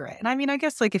secret. And I mean, I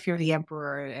guess like if you're the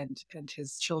emperor and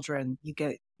his children, you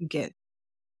get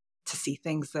to see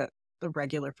things that the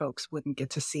regular folks wouldn't get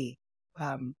to see.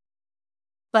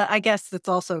 But I guess it's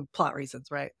also plot reasons,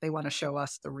 right? They want to show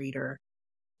us the reader,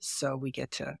 so we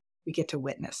get to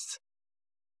witness.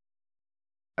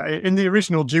 In the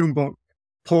original Dune book,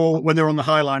 Paul, when they're on the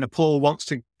Highliner, Paul wants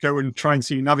to go and try and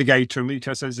see a navigator, and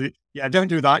Leto says, "Yeah, don't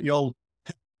do that.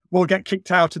 We'll get kicked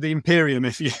out of the Imperium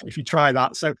if you try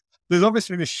that." So there's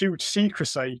obviously this huge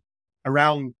secrecy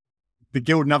around the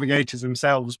guild navigators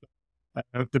themselves.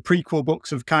 The prequel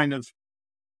books have kind of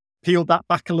peeled that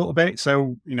back a little bit.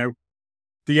 So,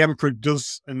 the Emperor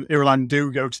does and Irulan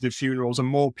do go to the funerals, and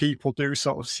more people do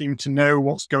sort of seem to know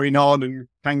what's going on and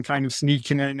can kind of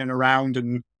sneaking in and around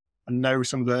and know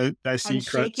some of their And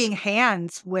secrets. shaking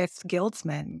hands with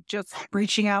guildsmen, just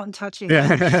reaching out and touching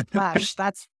Yeah. flesh.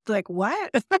 That's like,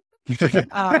 what?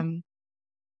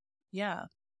 Yeah.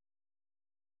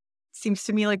 Seems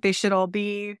to me like they should all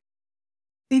be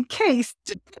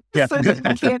encased Yeah. so that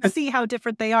you can't see how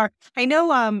different they are. I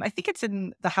know, I think it's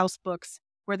in the house books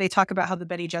where they talk about how the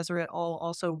Bene Gesserit all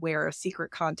also wear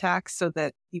secret contacts so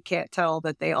that you can't tell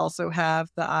that they also have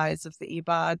the eyes of the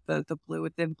Ibad, the blue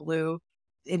within blue,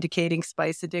 indicating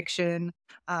spice addiction.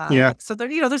 Yeah. So there,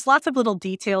 there's lots of little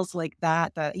details like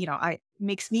that, I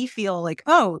makes me feel like,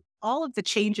 oh, all of the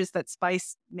changes that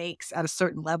spice makes at a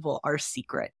certain level are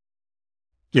secret.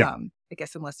 Yeah. I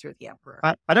guess unless you're the Emperor.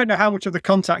 I don't know how much of the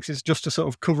contacts is just to sort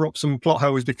of cover up some plot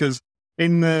holes, because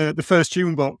in the first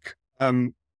Dune book,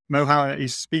 Mohammed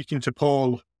is speaking to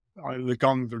Paul, the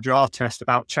Gone the Jar test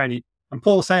about Chani, and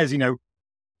Paul says,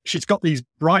 she's got these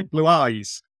bright blue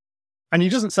eyes, and he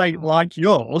doesn't say like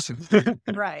yours.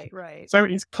 Right. So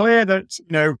it's clear that,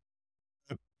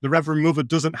 the Reverend Mother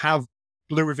doesn't have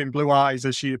blue within blue eyes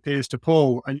as she appears to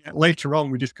Paul. And yet later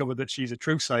on, we discover that she's a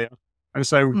truthsayer. And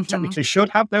so technically should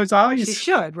have those eyes. She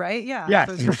should, right? Yeah. Yeah.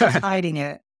 So she's just hiding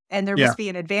it. And there Yeah. must be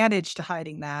an advantage to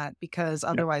hiding that, because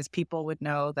otherwise people would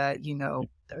know that,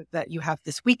 that you have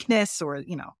this weakness or,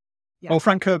 Yeah. Well,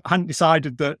 Frank hadn't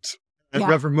decided that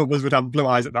Reverend Mothers would have blue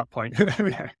eyes at that point.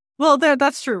 Well,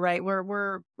 that's true, right?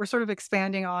 We're sort of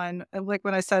expanding on, like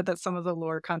when I said that some of the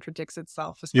lore contradicts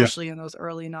itself, especially in those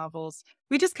early novels.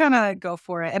 We just kind of go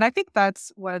for it. And I think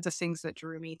that's one of the things that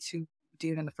drew me to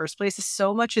Dune in the first place, is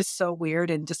so much is so weird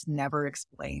and just never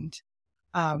explained.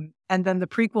 And then the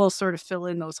prequels sort of fill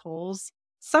in those holes.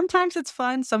 Sometimes it's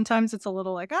fun. Sometimes it's a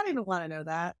little like, I didn't want to know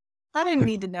that. I didn't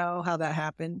need to know how that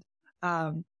happened.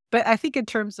 But I think in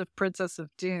terms of Princess of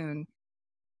Dune,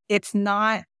 it's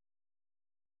not,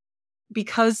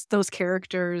 because those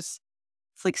characters,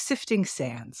 it's like sifting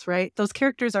sands, right? Those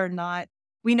characters are not,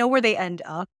 we know where they end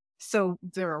up. So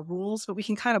there are rules, but we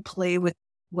can kind of play with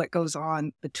what goes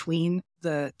on between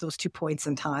those 2 points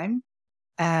in time.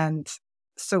 And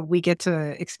so we get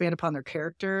to expand upon their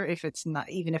character if it's not,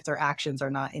 even if their actions are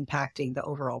not impacting the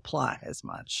overall plot as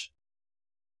much.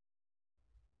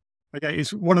 Okay,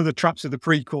 it's one of the traps of the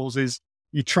prequels is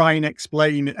you try and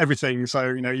explain everything. So,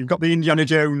 you've got the Indiana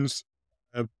Jones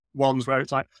ones where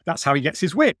it's like, that's how he gets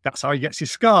his whip, that's how he gets his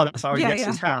scar, that's how he gets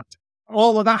his hat.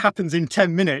 All of that happens in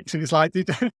 10 minutes. And it's like, did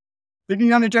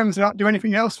Indiana Jones not do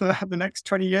anything else for the next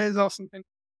 20 years or something?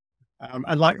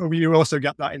 And like, you also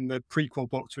get that in the prequel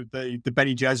books with the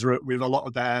Bene Gesserit, with a lot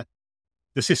of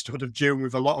the Sisterhood of Dune,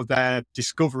 with a lot of their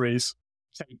discoveries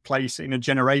take place in a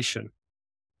generation.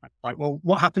 Like, well,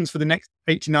 what happens for the next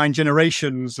 89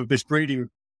 generations of this breeding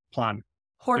plan?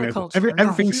 Horticulture.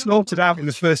 Everything's sorted out in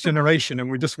the first generation, and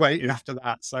we're just waiting after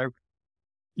that. So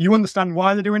you understand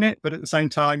why they're doing it, but at the same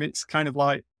time, it's kind of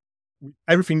like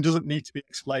everything doesn't need to be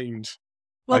explained.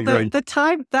 Well,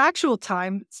 the actual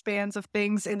time spans of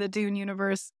things in the Dune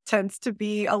universe tends to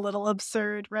be a little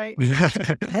absurd, right?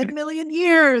 10 million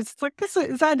years. It's like,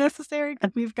 is that necessary?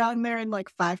 We've gotten there in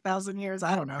like 5,000 years.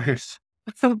 I don't know.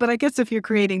 So, but I guess if you're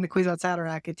creating the Kwisatz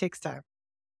Haderach, it takes time.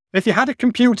 If you had a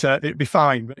computer, it'd be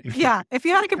fine. Yeah, if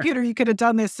you had a computer, you could have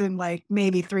done this in like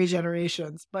maybe 3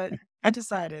 generations. But I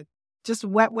decided just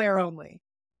wetware only.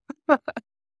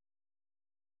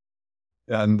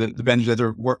 And the Bene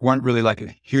Gesserit weren't really like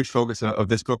a huge focus of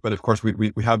this book, but of course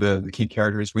we have the key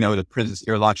characters. We know that Princess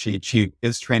Irulan, she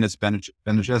is trained as Bene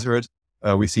Gesserit.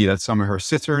 We see that some of her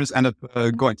sisters end up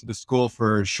going to the school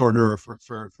for shorter or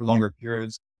for longer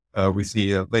periods. We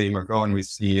see Lady Margot, and we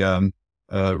see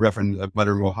Reverend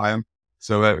Mother Mohayim.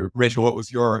 So, Rachel, what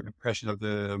was your impression of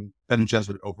the Bene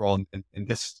Gesserit overall in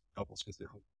this novel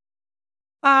specifically?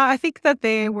 I think that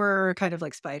they were kind of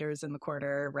like spiders in the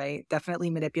corner, right?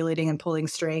 Definitely manipulating and pulling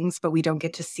strings, but we don't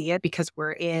get to see it because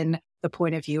we're in the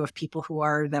point of view of people who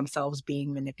are themselves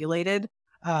being manipulated.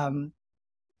 But,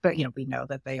 we know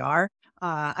that they are.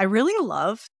 I really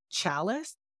love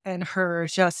Chalice and her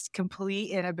just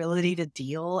complete inability to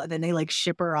deal. And then they like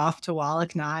ship her off to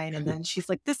Wallach 9. And then she's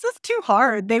like, this is too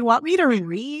hard. They want me to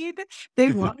read.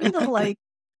 They want me to like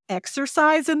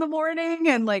exercise in the morning.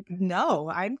 And like,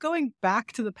 no, I'm going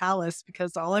back to the palace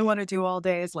because all I want to do all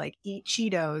day is like eat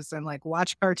Cheetos and like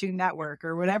watch Cartoon Network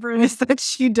or whatever it is that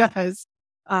she does.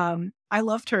 I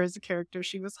loved her as a character.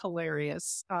 She was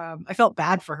hilarious. I felt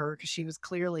bad for her because she was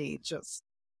clearly just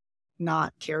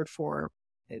not cared for.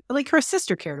 Like her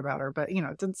sister cared about her, but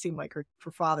it didn't seem like her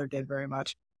father did very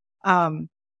much.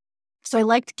 So I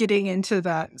liked getting into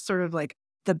that sort of like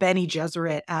the Bene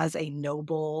Gesserit as a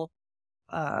noble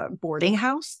boarding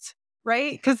house,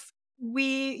 right? Because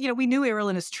we knew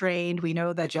Irulan is trained. We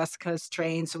know that Jessica's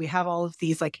trained. So we have all of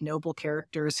these like noble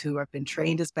characters who have been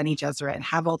trained as Bene Gesserit and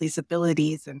have all these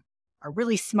abilities and are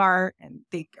really smart and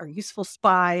they are useful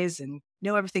spies and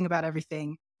know everything about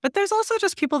everything. But there's also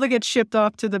just people that get shipped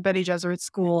off to the Bene Gesserit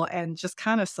school and just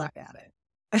kind of suck at it.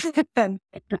 And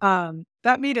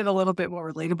that made it a little bit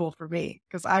more relatable for me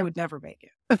because I would never make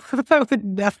it. I would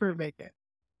never make it.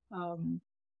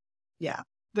 Yeah.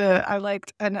 I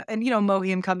liked and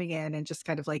Mohiam coming in and just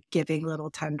kind of like giving little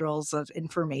tendrils of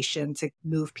information to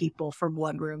move people from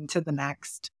one room to the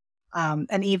next.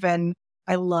 And even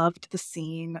I loved the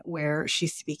scene where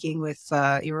she's speaking with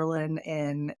Irulan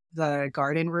in the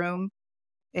garden room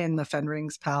in the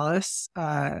Fenring's palace.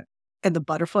 And the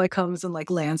butterfly comes and like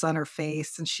lands on her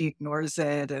face and she ignores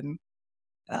it. And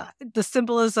the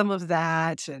symbolism of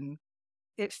that. And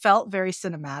it felt very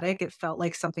cinematic. It felt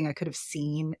like something I could have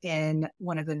seen in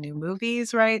one of the new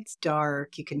movies, right? It's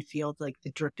dark. You can feel like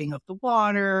the dripping of the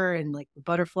water and like the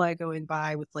butterfly going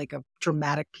by with like a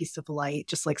dramatic piece of light,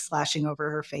 just like slashing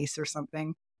over her face or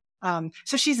something.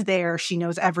 So she's there. She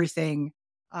knows everything.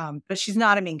 But she's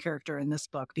not a main character in this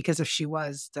book because if she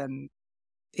was, then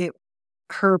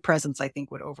her presence, I think,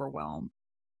 would overwhelm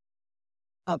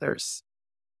others,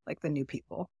 like the new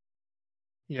people.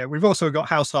 Yeah, we've also got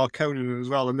House Harkonnen as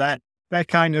well, and they're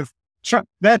kind of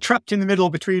trapped in the middle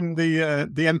between the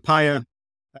Empire,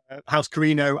 House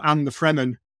Carino, and the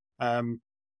Fremen,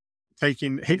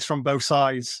 taking hits from both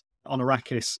sides on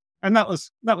Arrakis, and that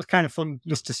was kind of fun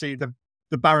just to see the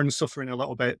Barons suffering a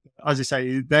little bit. As you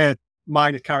say, they're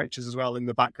minor characters as well in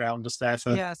the background, just there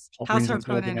for Yes, House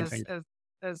Harkonnen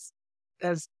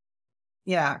as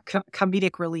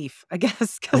comedic relief, I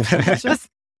guess, because just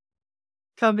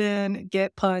come in,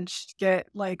 get punched, get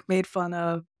like made fun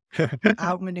of,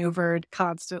 outmaneuvered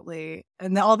constantly,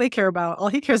 and all he cares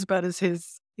about is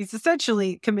he's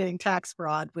essentially committing tax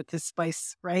fraud with his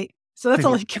spice, right? So that's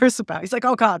all he cares about. He's like,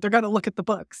 oh God, they're gonna look at the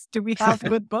books. Do we have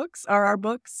good books? Are our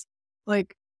books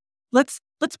like? Let's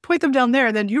point them down there,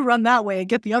 and then you run that way and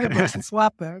get the other books and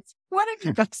swap those. What are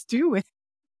you guys doing?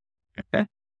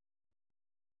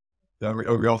 Yeah,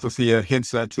 we also see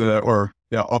hints at,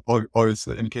 always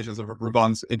indications of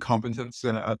Raban's incompetence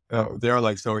there.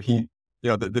 Like, so he,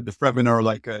 the Fremen are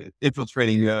like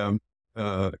infiltrating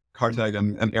Kartag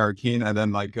and Arrakeen, and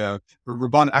then like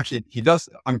Raban actually he does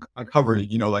uncover,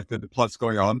 like the plots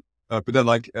going on. But then,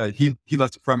 he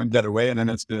lets the Fremen get away, and then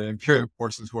it's the Imperial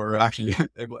forces who are actually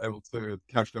able to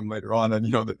catch them later on,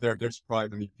 and that they're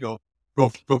surprised, and you feel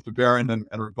both the Baron and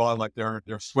Raban like they're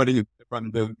sweating in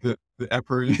front of the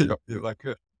Emperor.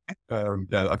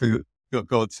 I think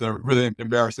it's really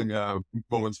embarrassing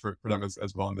moments for them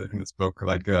as well in this book.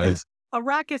 Like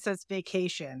Arrakis as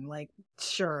vacation, like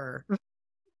sure.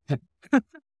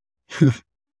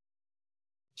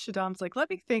 Shaddam's like, let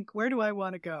me think. Where do I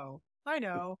want to go? I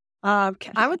know.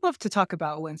 I would love to talk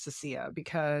about Wencesia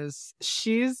because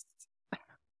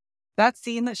that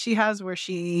scene that she has where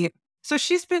she's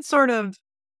been sort of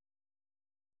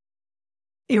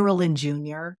Irulan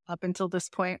Jr. up until this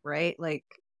point, right? Like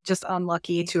just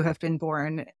unlucky to have been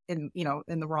born in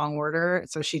the wrong order.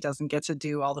 So she doesn't get to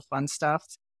do all the fun stuff.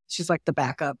 She's like the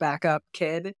backup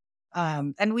kid.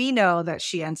 And we know that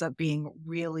she ends up being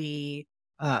really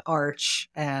arch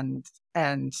and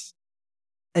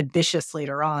ambitious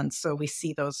later on. So we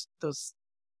see those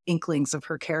inklings of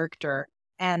her character.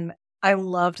 And I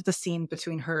loved the scene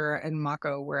between her and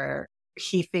Mako where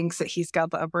he thinks that he's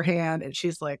got the upper hand and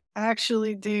she's like,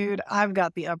 actually, dude, I've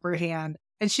got the upper hand.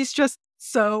 And she's just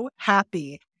so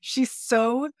happy. She's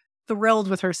so thrilled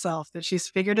with herself that she's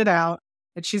figured it out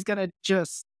and she's going to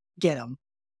just get him.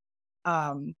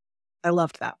 I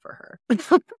loved that for her.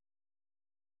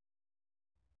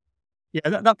 Yeah,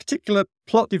 that particular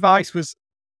plot device was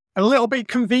a little bit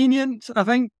convenient, I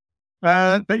think.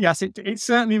 But yes, it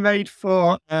certainly made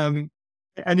for an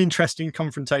interesting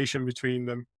confrontation between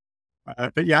them.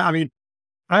 But yeah, I mean,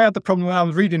 I had the problem when I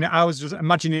was reading it. I was just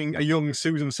imagining a young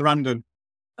Susan Sarandon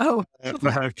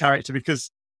for her character, because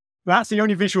that's the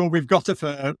only visual we've got of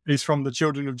her is from the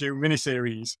Children of Dune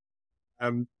miniseries,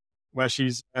 where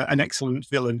she's an excellent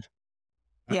villain.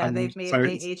 Yeah, they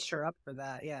aged her up for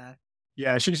that. Yeah.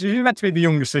 Yeah, she's meant to be the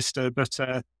younger sister, but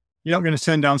you're not going to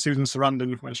turn down Susan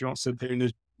Sarandon when she wants to appear in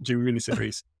the Dune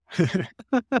miniseries.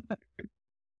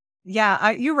 Yeah,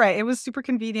 you're right. It was super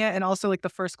convenient. And also, like, the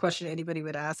first question anybody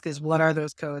would ask is, what are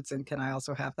those codes? And can I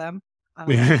also have them?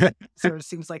 Sort of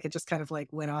seems like it just kind of like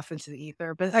went off into the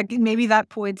ether. But like, maybe that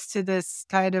points to this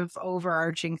kind of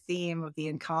overarching theme of the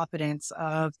incompetence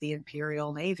of the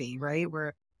Imperial Navy, right?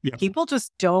 Where Yeah. people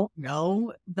just don't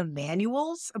know the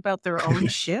manuals about their own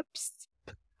ships.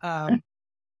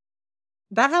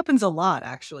 That happens a lot,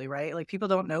 actually, right? Like people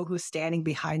don't know who's standing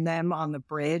behind them on the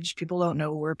bridge. People don't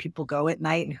know where people go at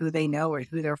night and who they know or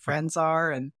who their friends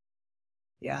are. And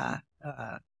yeah,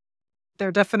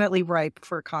 they're definitely ripe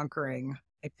for conquering,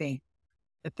 I think,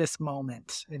 at this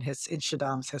moment in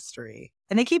Shaddam's history.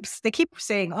 And they keep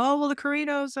saying, "Oh, well, the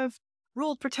Corrinos have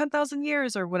ruled for 10,000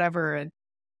 years or whatever, and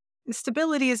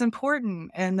stability is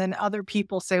important." And then other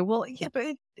people say, "Well, yeah,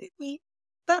 but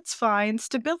that's fine.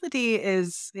 Stability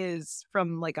is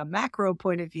from like a macro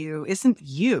point of view, isn't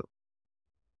you.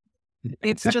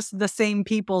 It's just the same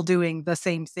people doing the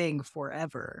same thing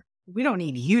forever. We don't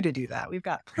need you to do that. We've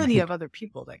got plenty of other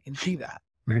people that can do that."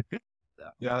 So.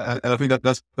 Yeah, and I think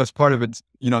that's part of it.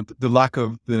 The lack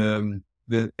of the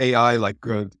AI, like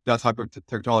that type of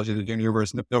technology, the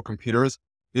universe, no computers.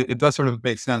 It does sort of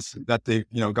make sense that they've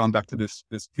gone back to this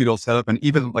feudal setup, and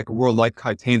even like a world like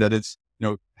Titan that it's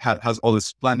has all this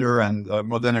splendor and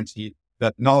modernity.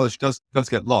 That knowledge does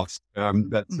get lost.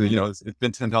 It's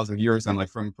been 10,000 years, and like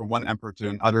from one emperor to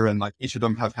another, and like each of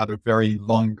them have had a very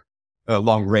long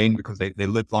reign because they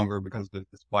lived longer because of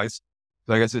the spice.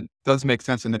 So I guess it does make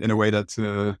sense in a way that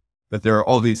there are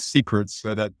all these secrets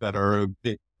that are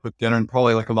being put together, and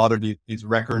probably like a lot of these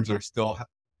records are still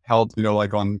held,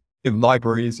 like in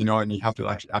libraries, and you have to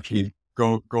actually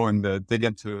go and dig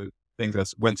into things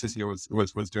as when Cynthia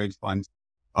was doing to find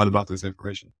out about this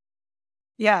information.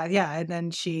 Yeah. And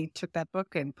then she took that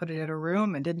book and put it in her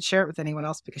room and didn't share it with anyone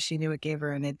else because she knew it gave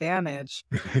her an advantage.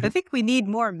 I think we need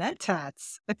more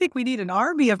mentats. I think we need an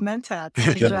army of mentats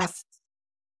to just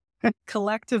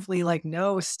collectively like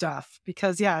know stuff,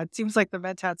 because it seems like the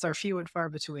mentats are few and far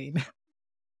between.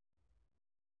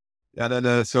 Yeah,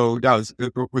 it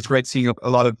was great seeing a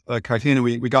lot of Cartagena.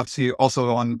 We got to see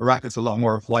also on Arrakis a lot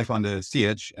more of life on the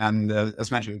siege, and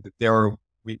as mentioned,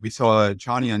 we saw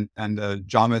Chani and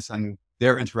Jamis and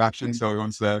their interaction. So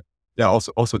it was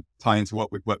also tying into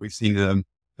what we've seen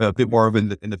a bit more of in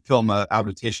the film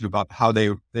adaptation about how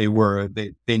they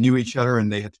knew each other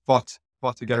and they had fought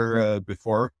together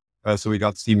before. So we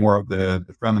got to see more of the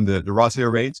Fremen and the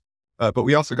Raziel raids, but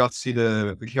we also got to see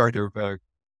the character of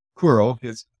Kuro,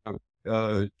 his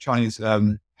Chani's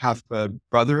half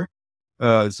brother.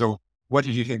 So what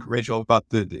did you think, Rachel, about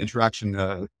the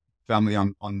interaction family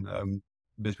on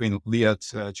between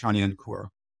Liat, Chani, and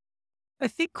Kuro? I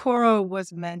think Kuro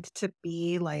was meant to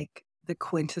be like the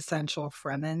quintessential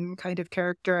Fremen kind of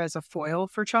character as a foil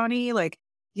for Chani. Like,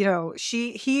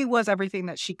 he was everything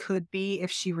that she could be if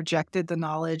she rejected the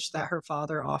knowledge that her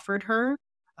father offered her.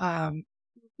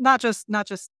 Not just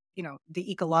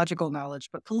the ecological knowledge,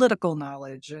 but political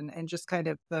knowledge and just kind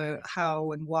of the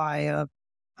how and why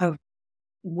of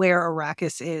where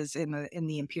Arrakis is in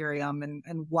the Imperium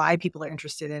and why people are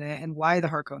interested in it and why the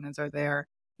Harkonnens are there.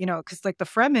 Because like the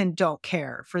Fremen don't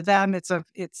care. For them, it's a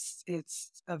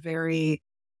very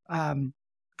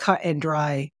cut and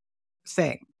dry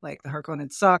thing. Like the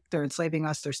Harkonnens suck. They're enslaving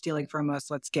us. They're stealing from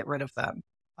us. Let's get rid of them.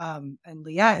 And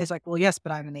Liat is like, well, yes,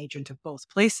 but I'm an agent of both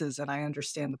places and I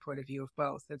understand the point of view of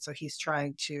both. And so he's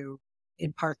trying to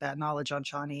impart that knowledge on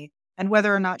Chani. And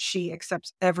whether or not she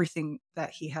accepts everything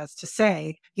that he has to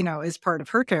say, is part of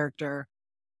her character.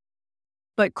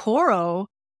 But Koro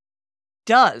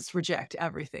does reject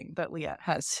everything that Liat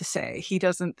has to say. He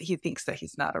thinks that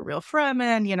he's not a real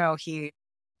Fremen. He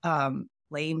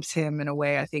blames him in a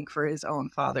way, I think, for his own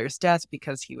father's death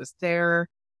because he was there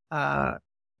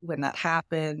when that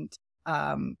happened.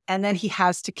 And then he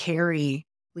has to carry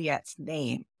Liat's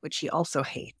name, which he also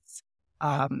hates.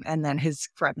 And then his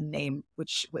Fremen name,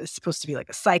 which was supposed to be like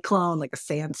a cyclone, like a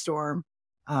sandstorm,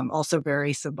 also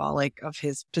very symbolic of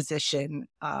his position.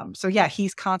 So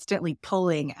he's constantly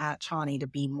pulling at Chani to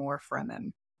be more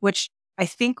Fremen, which I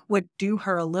think would do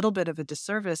her a little bit of a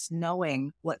disservice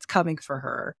knowing what's coming for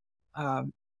her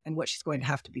and what she's going to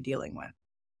have to be dealing with.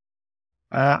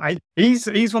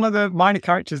 He's one of the minor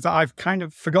characters that I've kind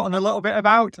of forgotten a little bit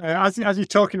about. As you're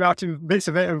talking about him, bits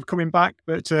of it are coming back,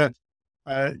 but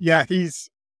he's,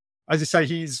 as you say,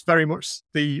 he's very much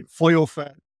the foil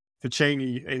for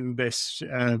Chani in this.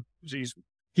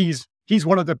 He's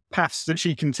one of the paths that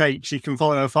she can take. She can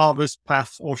follow her father's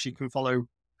path, or she can follow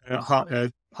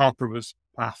Harper's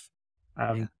path.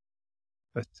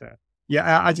 But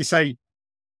as you say,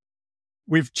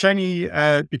 with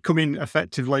Chani becoming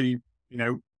effectively,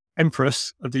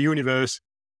 empress of the universe,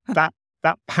 that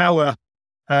power,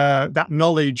 that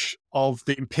knowledge of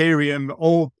the Imperium,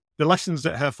 all the lessons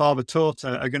that her father taught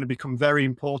her are going to become very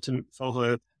important for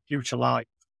her future life.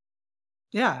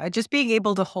 Yeah, just being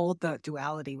able to hold the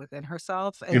duality within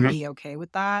herself and be okay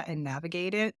with that and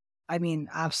navigate it. I mean,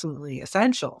 absolutely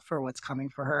essential for what's coming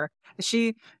for her.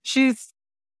 She's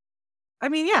I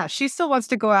mean, yeah, she still wants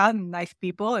to go out and knife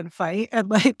people and fight and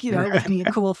like, be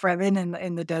a cool Fremen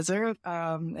in the desert,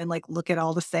 and like look at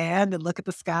all the sand and look at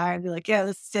the sky and be like, yeah,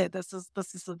 this is it. This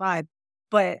is the vibe.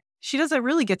 But she doesn't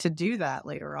really get to do that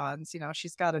later on. So,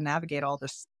 she's got to navigate all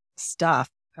this stuff.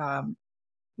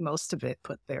 Most of it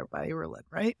put there by Irulan,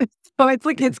 right? So it's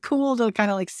like it's cool to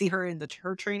kind of like see her in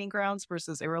her training grounds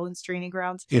versus Irulan's training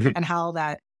grounds and how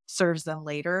that serves them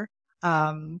later.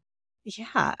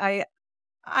 Yeah,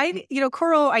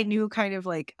 Koro, I knew kind of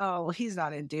like, oh, well, he's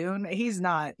not in Dune. He's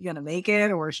not going to make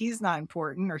it, or he's not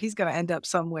important, or he's going to end up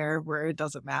somewhere where it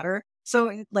doesn't matter.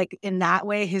 So, like, in that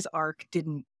way, his arc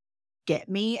didn't get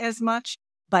me as much.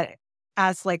 But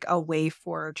as like a way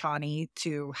for Chani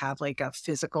to have like a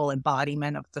physical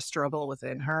embodiment of the struggle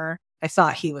within her, I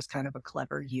thought he was kind of a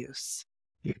clever use.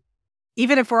 Yeah.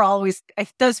 Even if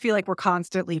it does feel like we're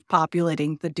constantly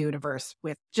populating the Duneverse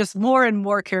with just more and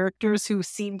more characters who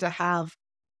seem to have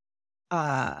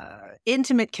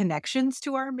intimate connections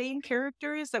to our main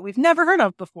characters that we've never heard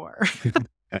of before.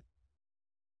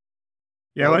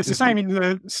 Yeah, well, it's the same in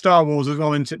the Star Wars as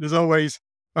well, isn't it? There's always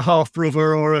a half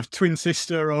brother or a twin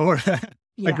sister or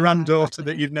a granddaughter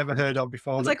that you've never heard of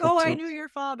before. It's like, oh, I knew your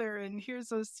father, and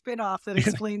here's a spin-off that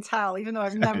explains how, even though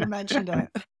I've never mentioned it.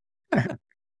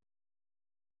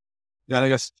 Yeah, I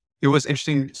guess it was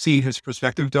interesting seeing his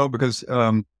perspective though, because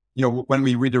when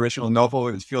we read the original novel,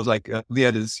 it feels like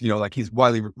Liet is like he's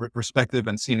widely respected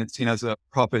and seen as a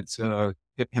prophet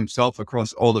himself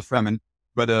across all the Fremen.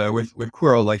 But with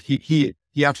Quirrell, like he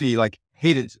actually like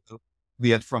hated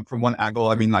Liet from one angle.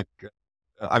 I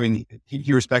mean,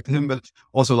 he respected him, but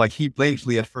also like he blamed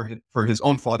Liet for his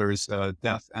own father's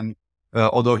death. And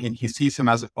although he sees him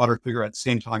as a father figure, at the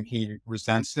same time he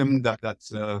resents him.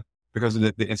 That's because of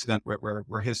the incident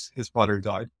where his father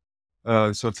died.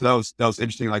 So that was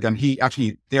interesting. Like, and he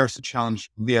actually dares to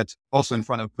challenge Liet also in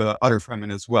front of other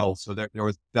Fremen as well. So there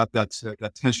was that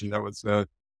tension that was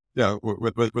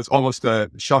was almost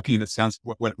shocking in a sense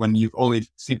when you've only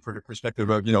seen from the perspective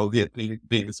of Liet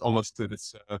being this almost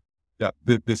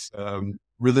this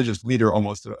religious leader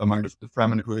almost among the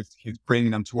Fremen who he's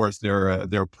bringing them towards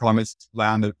their promised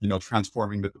land of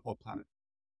transforming the whole planet.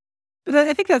 But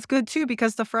I think that's good too,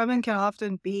 because the Fremen can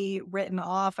often be written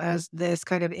off as this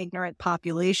kind of ignorant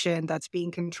population that's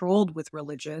being controlled with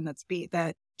religion,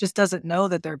 that just doesn't know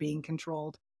that they're being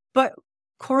controlled. But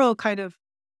Quirrell kind of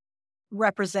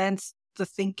represents the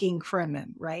thinking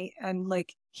Fremen, right? And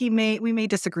like we may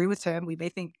disagree with him. We may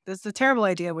think this is a terrible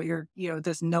idea, what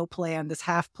this no plan, this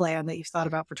half plan that you thought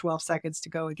about for 12 seconds to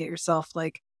go and get yourself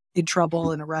like in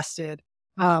trouble and arrested.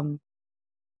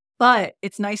 But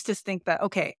it's nice to think that,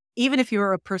 okay, even if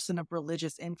you're a person of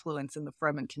religious influence in the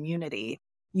Fremen community,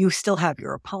 you still have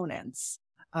your opponents.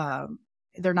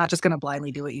 They're not just going to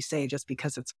blindly do what you say just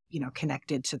because it's,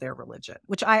 connected to their religion,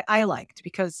 which I liked,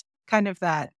 because kind of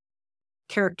that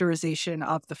characterization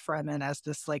of the Fremen as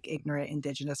this like ignorant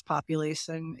indigenous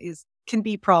population can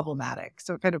be problematic.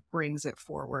 So it kind of brings it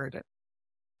forward. It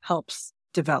helps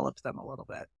develop them a little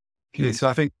bit. Okay, so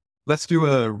I think let's do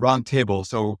a round table.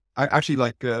 So I actually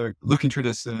like looking through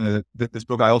this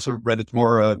book. I also read it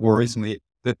more recently.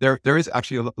 That there is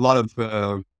actually a lot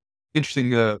of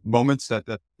interesting moments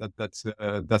that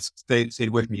stayed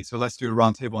with me. So let's do a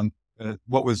round table. And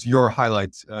what was your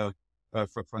highlight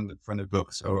from the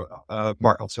book? So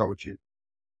Mark, I'll start with you.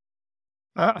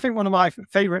 I think one of my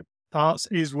favorite parts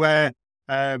is where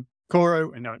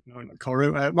Marco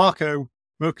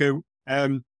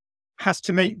has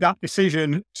to make that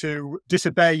decision to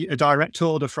disobey a direct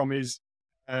order from his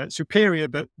superior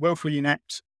but woefully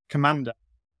inept commander.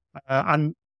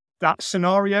 And that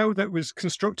scenario that was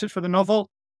constructed for the novel,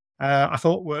 I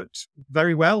thought worked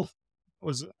very well. It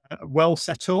was well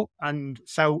set up and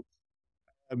felt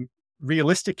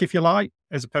realistic, if you like,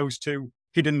 as opposed to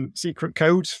hidden secret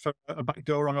codes for a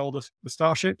backdoor on all the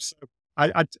starships. So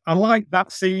I liked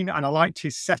that scene, and I liked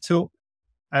his setup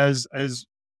as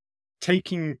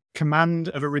taking command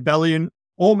of a rebellion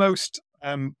almost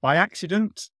by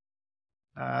accident.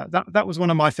 That was one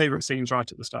of my favorite scenes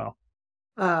right at the start.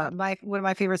 One of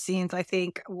my favorite scenes, I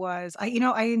think, was I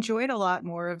enjoyed a lot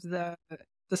more of the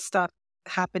stuff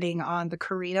happening on the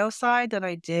Carino side than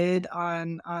I did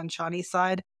on Chani's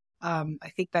side. I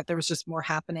think that there was just more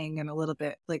happening and a little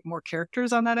bit like more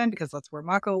characters on that end, because that's where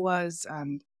Mako was.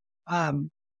 And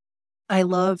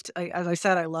as I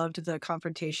said, I loved the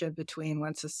confrontation between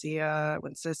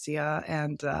Wencesia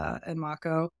and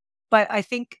Mako. But I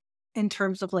think in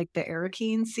terms of like the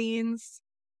Arakeen scenes,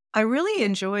 I really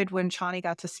enjoyed when Chani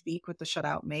got to speak with the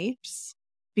shutout mates,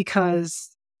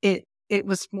 because it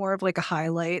was more of like a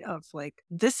highlight of like,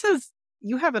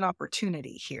 you have an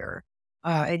opportunity here,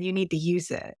 and you need to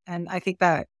use it. And I think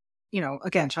that,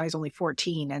 again, Chani's only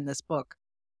 14 in this book.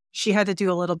 She had to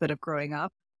do a little bit of growing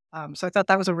up. So I thought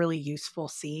that was a really useful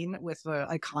scene with the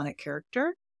iconic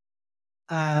character.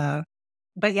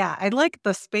 But yeah, I like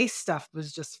the space stuff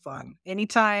was just fun.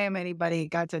 Anytime anybody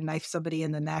got to knife somebody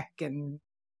in the neck and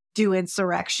do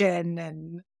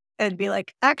insurrection and be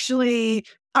like, actually,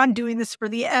 I'm doing this for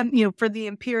the for the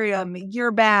Imperium.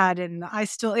 You're bad, and I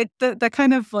still the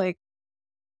kind of like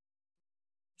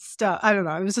stuff. I don't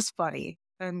know. It was just funny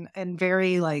and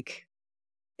very like,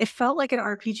 it felt like an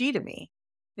RPG to me.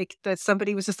 Like that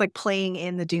somebody was just like playing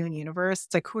in the Dune universe.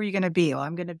 It's like, who are you going to be? Well,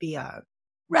 I'm going to be a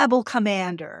rebel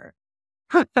commander.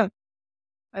 I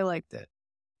liked it.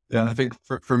 Yeah, I think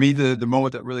for me, the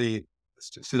moment that really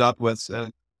stood out was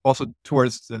also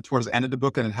towards the end of the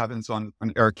book, and it happens on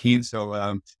Arakeen.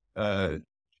 So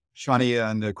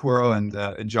Shani and Kuro and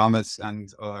Jamis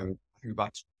and I think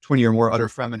about 20 or more other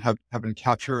Fremen have been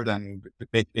captured, and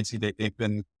basically they've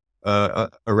been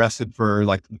arrested for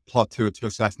like the plot to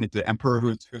assassinate the Emperor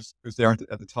who's there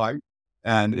at the time,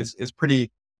 and it's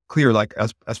pretty clear, like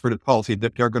as for the policy,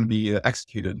 that they're going to be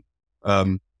executed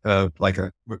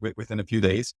within a few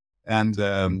days.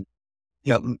 And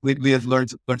yeah, Leah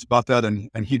learns about that,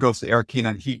 and he goes to Arakeen,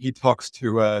 and he talks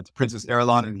to Princess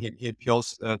Irulan, and he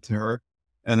appeals to her.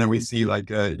 And then we see like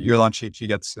Irulan,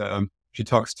 she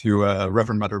talks to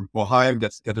Reverend Mother Mohai,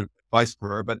 gets advice for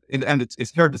her, but in the end,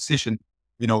 it's her decision,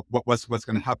 what's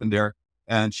going to happen there.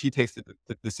 And she takes the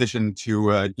decision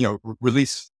to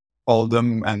release all of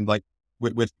them, and like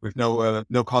with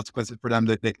no consequences for them,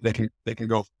 that they can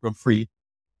go free.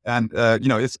 And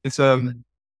it's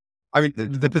I mean,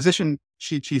 the position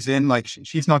she's in, like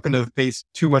she's not going to face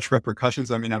too much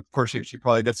repercussions. I mean, of course, she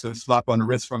probably gets a slap on the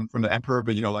wrist from the Emperor,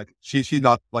 but like she's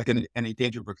not like in any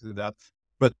danger because of that.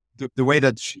 But the way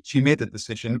that she made the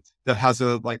decision, that has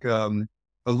a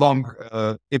long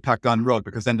impact on the road,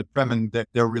 because then the Fremen,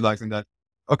 they're realizing that,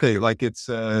 okay, like it's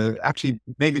actually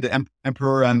maybe the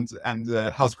Emperor and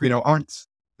House Greeno aren't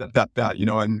that bad,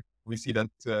 and we see that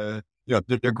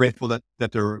they're grateful that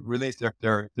they're released,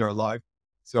 they're alive.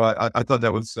 So I thought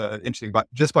that was interesting, but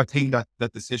just by taking that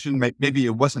decision, maybe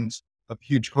it wasn't a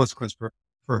huge consequence for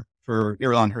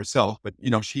Irulan herself, but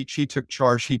she took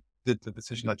charge. She did the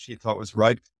decision that she thought was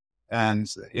right, and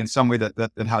in some way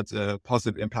that had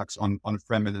positive impacts on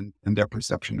Fremen and their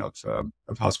perception of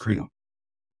House Greeno.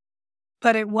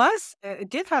 But it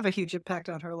did have a huge impact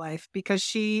on her life, because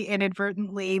she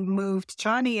inadvertently moved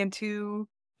Chani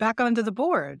back onto the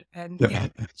board,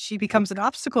 and she becomes an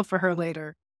obstacle for her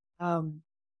later.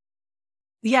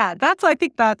 Yeah, I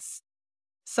think that's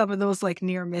some of those like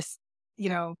near miss,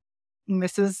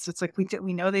 misses. It's like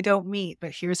we know they don't meet,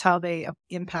 but here's how they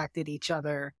impacted each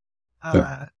other.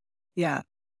 Yeah,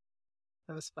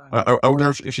 that was fun. I wonder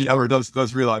if she ever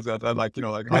does realize that, I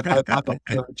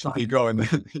thought go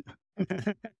and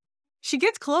She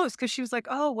gets close because she was like,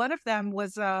 "Oh, one of them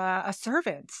was a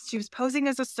servant. She was posing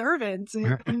as a servant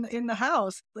in the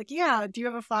house." Like, yeah, do you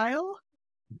have a file?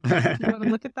 Do you want to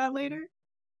look at that later?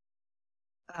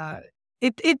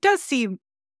 It does seem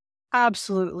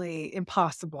absolutely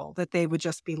impossible that they would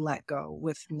just be let go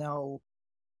with no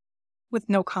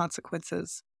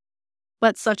consequences.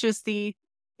 But such is the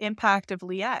impact of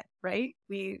Liette, right?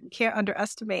 We can't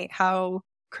underestimate how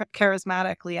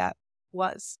charismatic Liette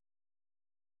was.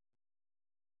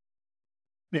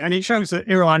 Yeah, and it shows that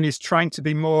Irulan is trying to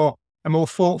be a more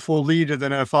thoughtful leader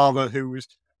than her father, who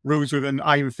rules with an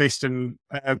iron fist, and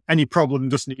any problem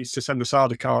just needs to send the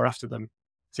Sardaukar after them.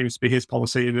 Seems to be his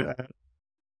policy. And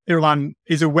Irulan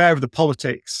is aware of the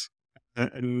politics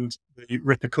and the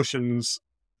repercussions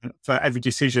for every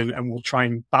decision, and will try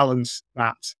and balance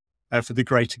that for the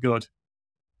greater good.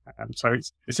 So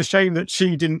it's a shame that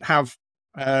she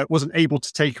wasn't able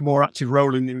to take a more active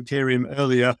role in the Imperium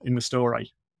earlier in the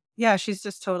story. Yeah, she's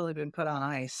just totally been put on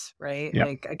ice, right? Yeah.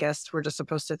 Like, I guess we're just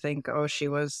supposed to think, oh, she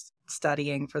was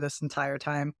studying for this entire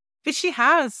time. But she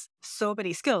has so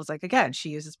many skills. Like, again, she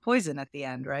uses poison at the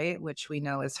end, right? Which we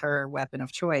know is her weapon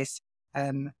of choice.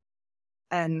 And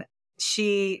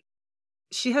she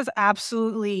has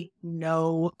absolutely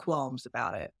no qualms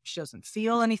about it. She doesn't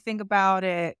feel anything about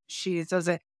it. She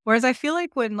doesn't. Whereas I feel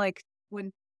like when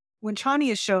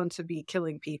Chani is shown to be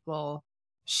killing people,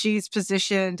 she's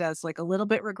positioned as like a little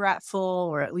bit regretful,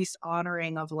 or at least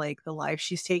honoring of like the life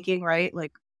she's taking, right?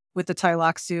 Like with the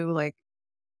Tailaxu, like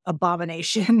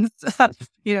abominations,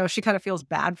 she kind of feels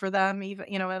bad for them, even,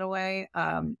 in a way.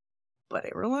 But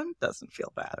Irulan doesn't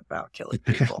feel bad about killing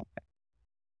people.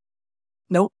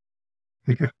 Nope.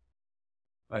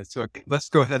 Right, so let's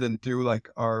go ahead and do like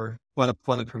our one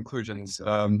of conclusions.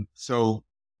 So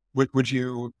would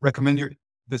you recommend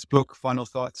this book? Final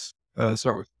thoughts?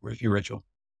 Start with you, Rachel.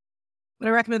 Would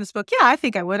I recommend this book? Yeah, I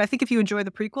think I would. I think if you enjoy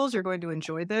the prequels, you're going to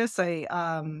enjoy this.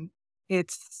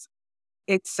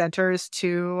 It centers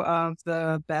two of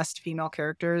the best female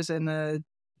characters in the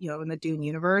Dune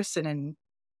universe, and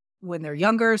when they're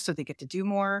younger, so they get to do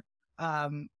more.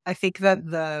 I think that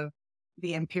the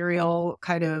Imperial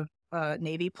kind of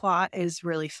Navy plot is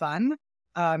really fun.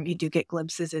 You do get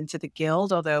glimpses into the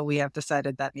guild, although we have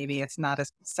decided that maybe it's not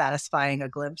as satisfying a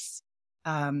glimpse.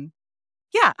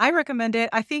 Yeah, I recommend it.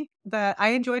 I think that I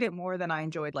enjoyed it more than I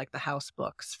enjoyed like the House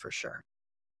books, for sure.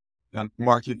 And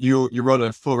Mark, you wrote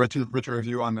a full written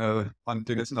review on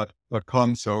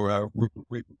Dunism.com, so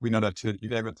we know that you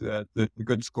gave it the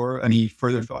good score. Any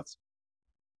further thoughts?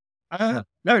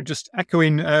 No, just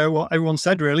echoing what everyone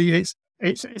said. Really,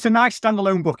 it's a nice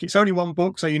standalone book. It's only one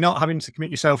book, so you're not having to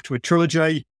commit yourself to a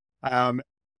trilogy.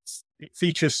 It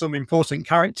features some important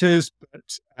characters,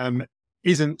 but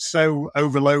isn't so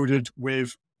overloaded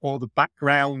with all the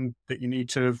background that you need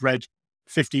to have read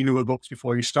 15 other books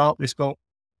before you start this book.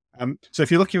 So if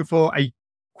you're looking for a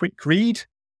quick read,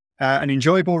 an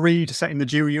enjoyable read set in the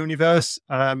Dune universe,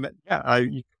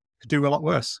 you could do a lot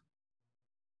worse.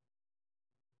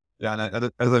 Yeah,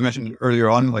 and as I mentioned earlier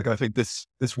on, like I think this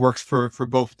works for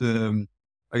both the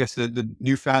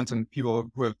new fans and people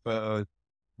who have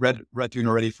read Dune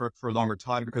already for a longer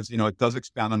time, because it does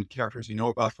expand on characters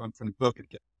about from the book.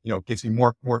 It gives you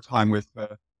more time with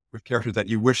characters that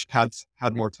you wish had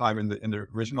more time in the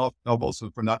original novel. So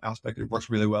from that aspect, it works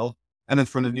really well. And then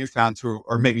for the new fans who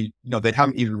are maybe they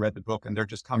haven't even read the book and they're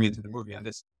just coming into the movie, and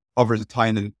this offers a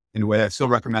tie-in in a way. I still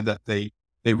recommend that they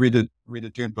read the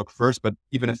Dune book first, but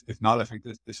even if not, I think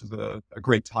this is a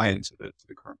great tie-in to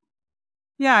the current.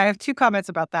 Yeah, I have two comments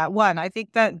about that. One, I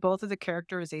think that both of the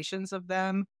characterizations of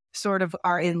them sort of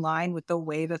are in line with the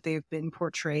way that they've been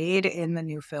portrayed in the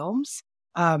new films.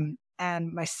 And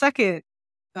my second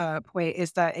point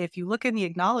is that if you look in the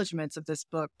acknowledgments of this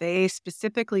book, they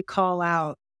specifically call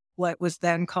out what was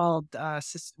then called the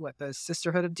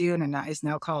Sisterhood of Dune, and is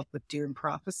now called the Dune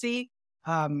Prophecy,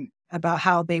 about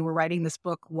how they were writing this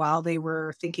book while they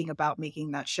were thinking about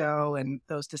making that show and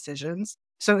those decisions.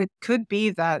 So it could be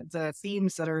that the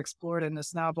themes that are explored in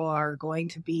this novel are going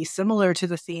to be similar to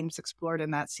the themes explored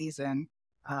in that season,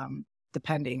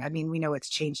 depending. I mean, we know it's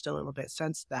changed a little bit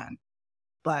since then,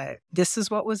 but this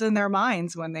is what was in their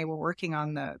minds when they were working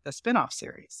on the spinoff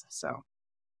series. So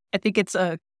I think it's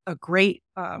a great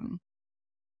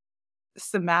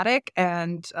thematic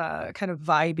and kind of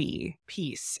vibey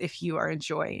piece if you are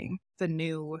enjoying the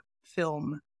new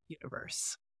film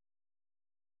universe.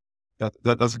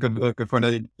 That's a good point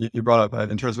that you brought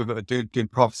up in terms of Dune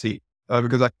Prophecy,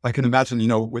 because I can imagine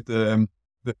with the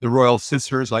royal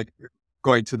sisters like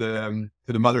going to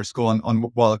the mother school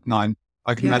on Wallach 9.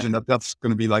 I can imagine that's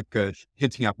going to be like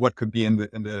hinting at what could be in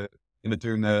the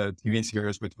Dune TV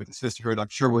series with the sisterhood. I'm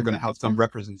sure we're going to have some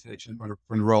representation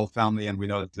from the royal family, and we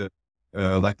know that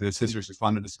the sisters who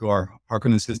founded the school are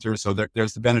Harkonnen sisters. So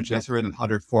there's the Bene Gesserit and how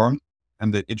they're formed,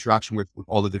 and the interaction with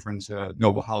all the different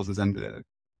noble houses and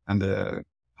the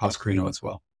House Carino as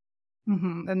well.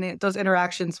 Mm-hmm. And those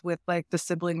interactions with like the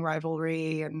sibling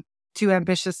rivalry and two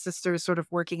ambitious sisters sort of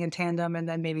working in tandem, and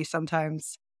then maybe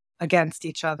sometimes against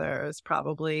each other is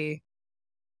probably,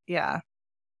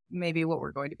 maybe what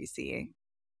we're going to be seeing.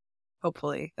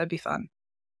 Hopefully, that'd be fun.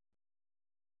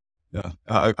 Yeah,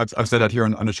 I've said that here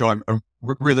on the show. I'm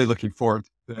really looking forward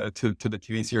to the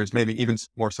TV series, maybe even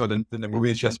more so than the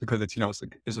movies, just because it's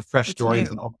it's a fresh story,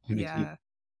 it's an opportunity. Yeah,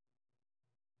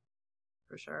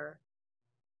 for sure.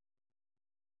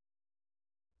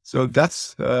 So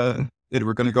that's it.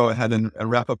 We're going to go ahead and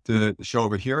wrap up the show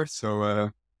over here. So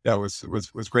it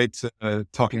was great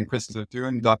talking Chris of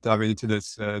Dune, diving into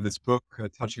this book,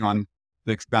 touching on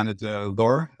the expanded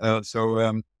lore.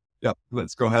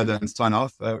 Let's go ahead and sign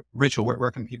off. Rachel,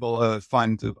 where can people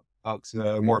find out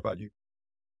more about you?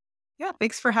 Yeah,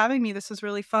 thanks for having me. This was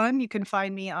really fun. You can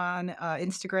find me on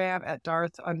Instagram at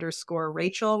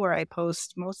Darth_Rachel, where I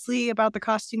post mostly about the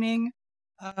costuming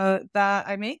that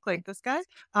I make, like this guy.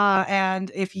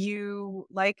 And if you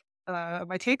like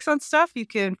my takes on stuff, you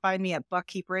can find me at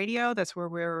Buckkeep Radio. That's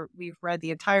where we've read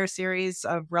the entire series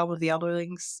of Realm of the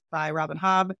Elderlings by Robin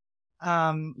Hobb.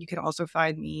 You can also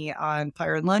find me on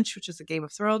Fire and Lunch, which is a Game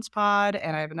of Thrones pod.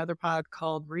 And I have another pod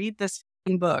called Read This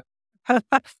Book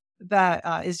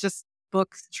that is just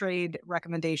book trade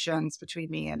recommendations between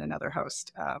me and another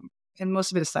host. And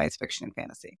most of it is science fiction and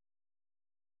fantasy.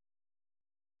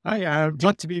 I'm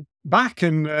glad to be back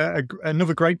and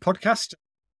another great podcast.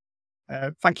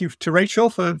 Thank you to Rachel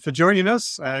for joining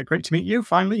us. Great to meet you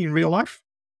finally in real life.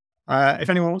 If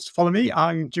anyone wants to follow me,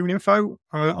 I'm Dune Info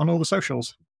on all the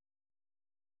socials.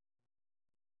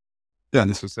 Yeah, and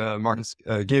this was Marcus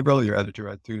Gabriel, your editor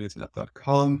at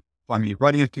DuneNewsNet.com. Find me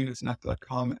writing at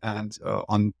DuneNewsNet.com and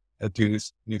on at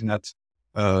DuneNewsNet,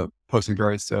 posting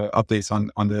various updates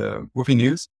on the movie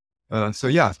news. So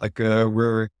yeah,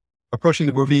 we're approaching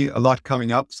the movie, a lot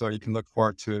coming up, so you can look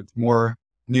forward to more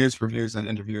news, reviews, and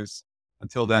interviews.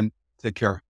 Until then, take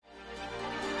care.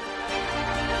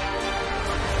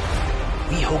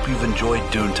 We hope you've enjoyed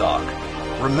Dune Talk.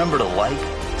 Remember to like,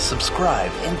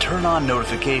 subscribe, and turn on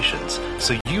notifications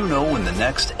so you know when the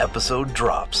next episode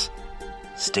drops.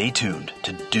 Stay tuned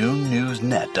to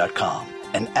DuneNewsNet.com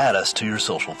and add us to your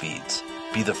social feeds.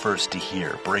 Be the first to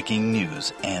hear breaking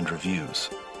news and reviews.